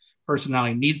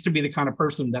personality, needs to be the kind of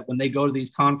person that when they go to these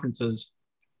conferences,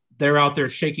 they're out there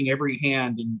shaking every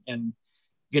hand and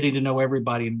getting to know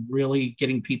everybody and really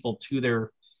getting people to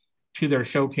their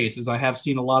showcases. I have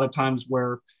seen a lot of times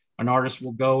where an artist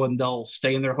will go and they'll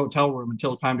stay in their hotel room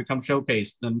until time to come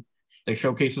showcase. Then their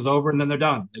showcase is over and then they're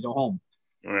done. They go home.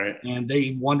 All right. And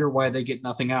they wonder why they get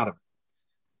nothing out of it.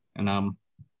 And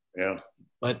yeah.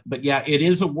 But yeah, it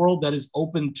is a world that is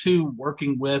open to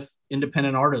working with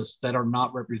independent artists that are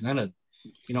not represented.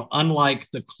 Unlike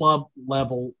the club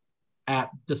level at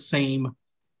the same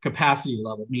capacity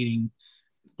level, meaning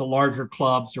the larger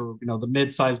clubs or the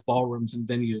mid-sized ballrooms and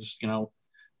venues,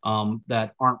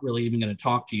 that aren't really even going to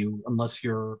talk to you unless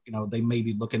you're, they may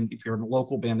be looking, if you're in a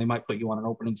local band, they might put you on an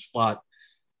opening slot,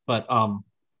 but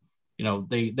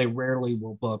they rarely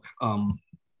will book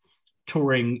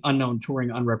unknown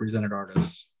touring unrepresented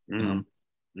artists.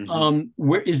 Mm-hmm. Mm-hmm.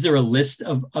 Where is there a list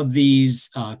of these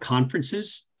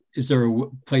conferences? Is there a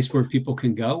place where people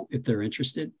can go if they're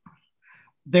interested?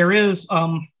 There is.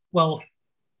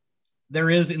 There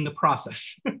is in the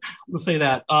process. We'll say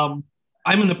that. I'm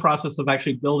in the process of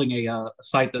actually building a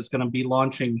site that's going to be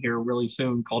launching here really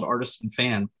soon called Artist and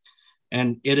Fan.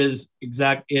 And it is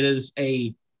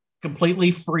a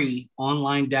completely free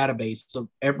online database of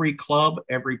every club,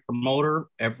 every promoter,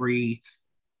 every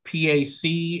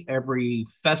PAC, every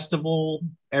festival,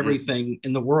 everything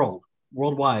in the world,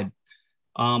 worldwide,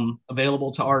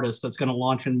 available to artists. That's going to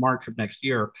launch in March of next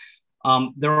year.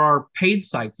 There are paid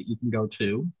sites that you can go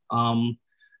to,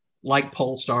 like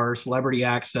Polestar, Celebrity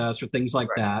Access, or things like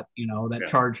that, that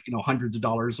charge, hundreds of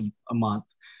dollars a month,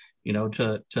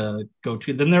 to go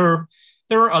to. Then there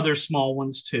are other small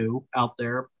ones too out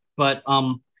there, but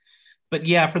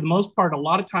yeah, for the most part, a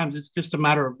lot of times it's just a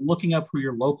matter of looking up who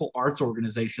your local arts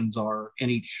organizations are in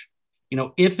each,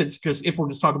 if we're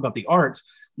just talking about the arts,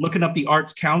 looking up the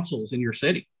arts councils in your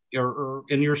city or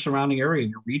in your surrounding area,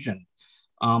 in your region.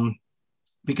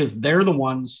 Because they're the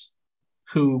ones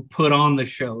who put on the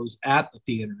shows at the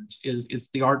theaters. It's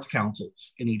the arts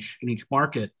councils in each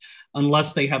market,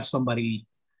 unless they have somebody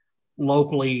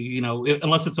locally,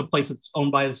 unless it's a place that's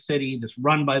owned by the city, that's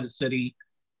run by the city,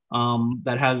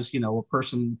 that has, a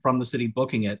person from the city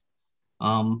booking it.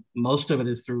 Most of it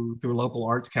is through local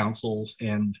arts councils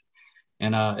and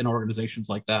organizations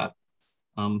like that.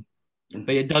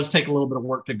 But it does take a little bit of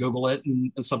work to Google it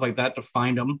and stuff like that to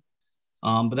find them.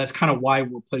 But that's kind of why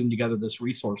we're putting together this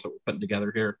resource that we're putting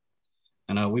together here.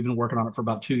 And we've been working on it for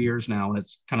about 2 years now, and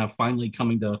it's kind of finally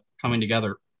coming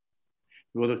together.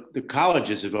 Well, the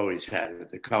colleges have always had it.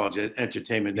 The College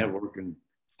Entertainment Network and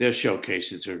their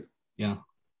showcases are,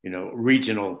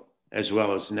 regional as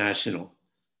well as national.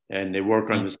 And they work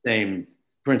on the same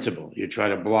principle. You try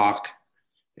to block,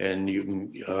 and you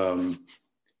can,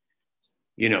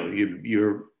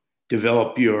 you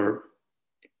develop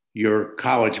your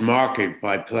college market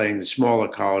by playing the smaller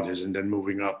colleges and then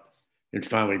moving up and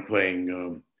finally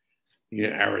playing,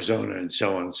 Arizona and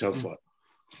so on and so forth.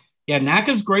 Yeah,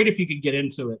 NACA's great if you could get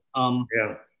into it.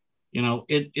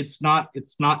 It's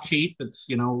not cheap. It's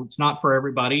it's not for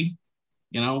everybody.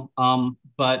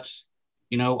 But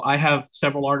I have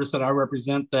several artists that I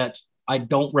represent that I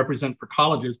don't represent for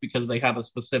colleges because they have a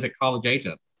specific college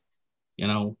agent.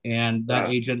 And that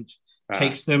agent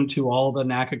takes them to all the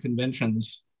NACA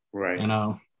conventions. Right.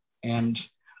 And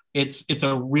it's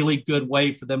a really good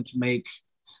way for them to make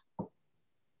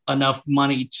enough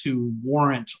money to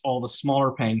warrant all the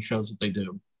smaller paying shows that they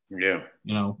do. Yeah.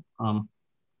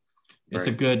 It's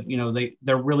a good,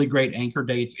 they're really great anchor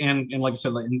dates and like I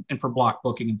said, and for block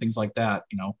booking and things like that,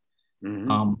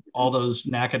 all those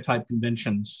NACA type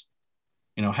conventions,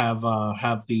 have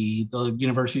the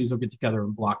universities will get together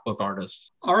and block book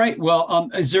artists. All right. Well,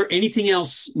 is there anything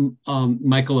else,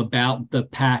 Michael, about the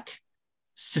PAC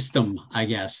system, I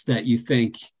guess, that you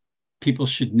think people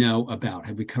should know about?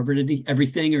 Have we covered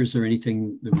everything, or is there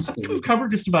anything that I think we've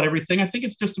covered just about everything. I think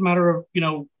it's just a matter of,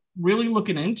 really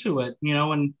looking into it,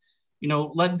 and,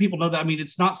 letting people know that, I mean,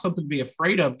 it's not something to be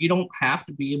afraid of. You don't have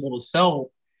to be able to sell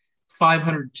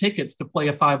 500 tickets to play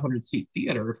a 500 seat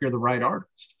theater if you're the right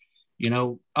artist.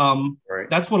 Right.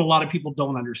 That's what a lot of people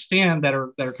don't understand that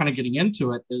are kind of getting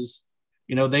into it is,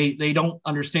 they don't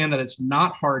understand that it's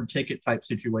not hard ticket type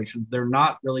situations. They're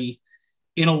not really,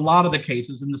 in a lot of the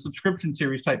cases, in the subscription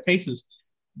series type cases,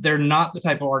 they're not the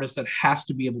type of artist that has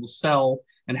to be able to sell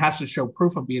and has to show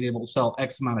proof of being able to sell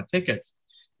X amount of tickets,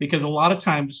 because a lot of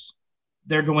times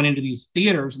they're going into these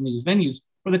theaters and these venues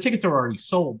where the tickets are already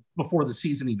sold before the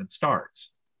season even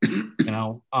starts,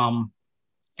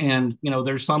 and,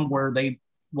 there's some where they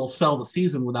will sell the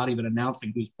season without even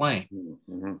announcing who's playing,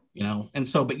 and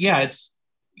so, but yeah, it's,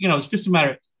 it's just a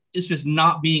matter, it's just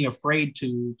not being afraid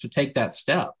to take that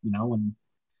step,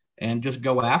 and just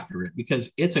go after it,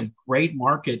 because it's a great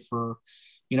market for,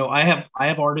 I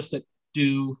have artists that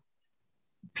do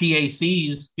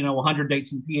PACs, 100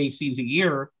 dates in PACs a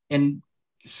year and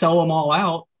sell them all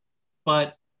out,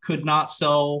 but could not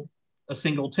sell a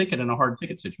single ticket in a hard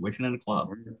ticket situation in a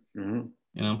club. Do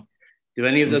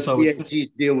any of those PACs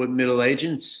deal with middle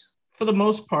agents? For the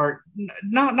most part,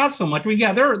 not so much. I mean,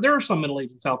 yeah, there are some middle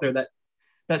agents out there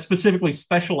that specifically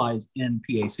specialize in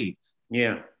PACs.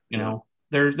 Yeah.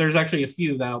 There's actually a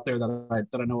few out there that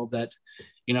I know of that,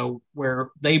 where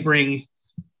they bring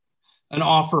an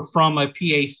offer from a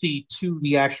PAC to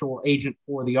the actual agent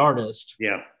for the artist.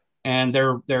 Yeah. And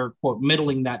they're quote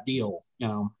middling that deal.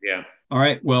 Yeah. All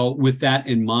right. Well, with that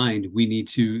in mind, we need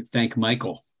to thank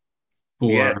Michael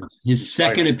for his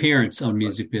second appearance on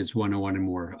Music Biz 101 and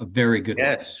More. A very good one.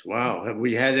 Yes. Wow. Have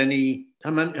we had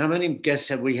how many guests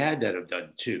have we had that have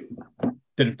done two?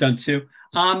 That have done two?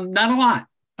 Not a lot.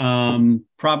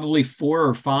 Probably 4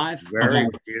 or 5. Very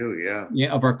few, yeah.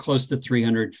 Yeah, of our close to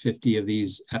 350 of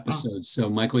these episodes. So,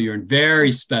 Michael, you're in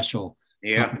very special.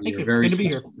 Yeah. Thank you. Very good to be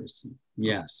special here. person.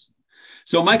 Yes.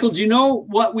 So, Michael, do you know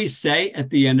what we say at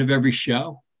the end of every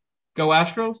show? Go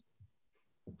Astros.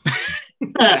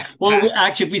 Well,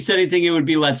 actually, if we said anything, it would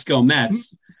be "Let's go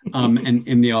Mets," and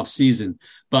in the off season.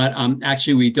 But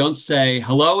actually, we don't say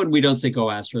hello and we don't say "Go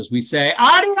Astros." We say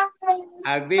 "Adios."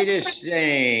 Adios. Do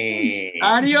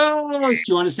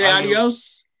you want to say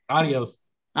adios? Adios.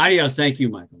 Adios. Thank you,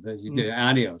 Michael. You did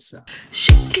adios.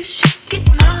 Shake it,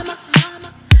 mama,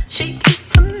 mama, shake it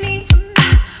for me.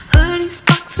 Hoodies,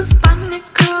 boxes, bonnets,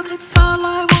 girl, that's all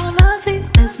I wanna see.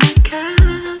 There's my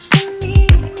cash to me.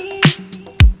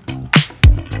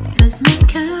 There's my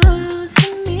cash to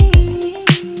me.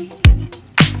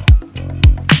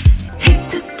 Hate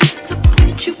to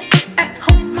disappoint you, but at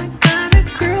home I got a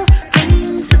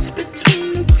girlfriend. Sits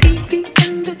between the TV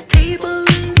and the table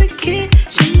in the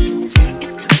kitchen.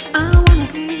 It's where I wanna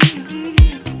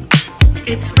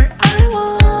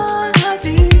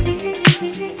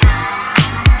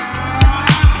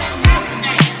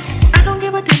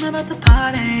damn about the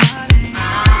party.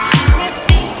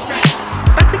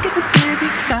 About to get the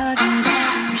series started.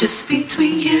 Just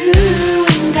between you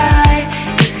and I,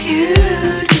 if you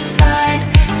decide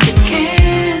to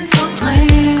cancel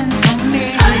plans on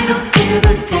me, I don't give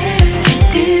a damn. You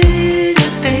did a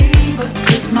thing,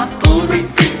 because my full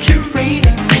refrigerator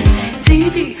and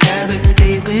TV have a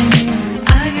day with me. I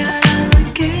got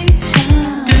obligations.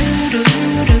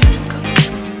 Do-do-do-do.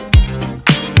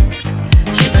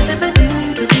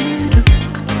 Shabba-dabba-do-do-do-do.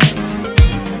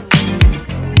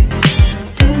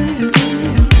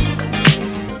 Do-do-do-do.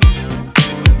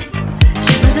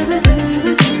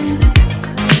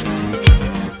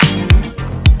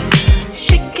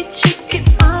 Shake it,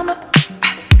 mama.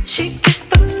 Shake it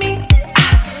for me.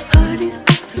 Hoodies,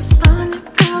 boxes, money,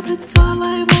 girl, that's all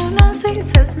I wanna see.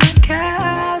 Says my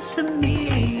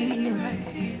Casimir.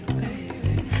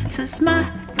 Says my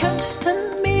coach to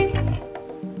me.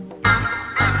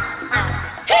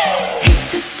 Hate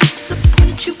to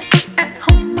disappoint you, but at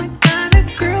home I got a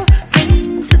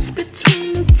girlfriend. Sits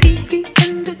between the TV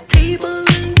and the table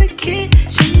in the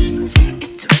kitchen.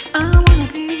 It's where I wanna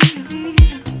be.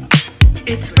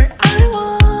 It's where I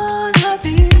wanna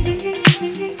be.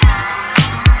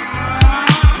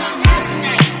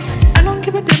 I don't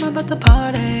give a damn about the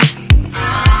party.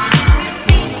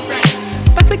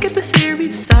 About to get the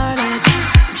series started.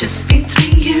 Just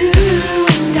between you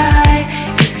and I,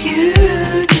 if you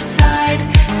decide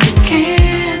to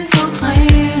cancel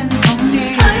plans on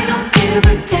me, I don't give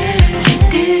a damn. You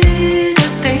did a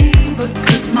thing,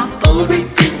 because my full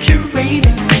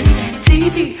refrigerator and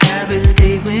TV have a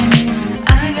day when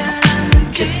I got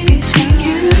obligations. Just between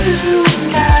you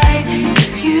and I,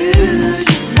 if you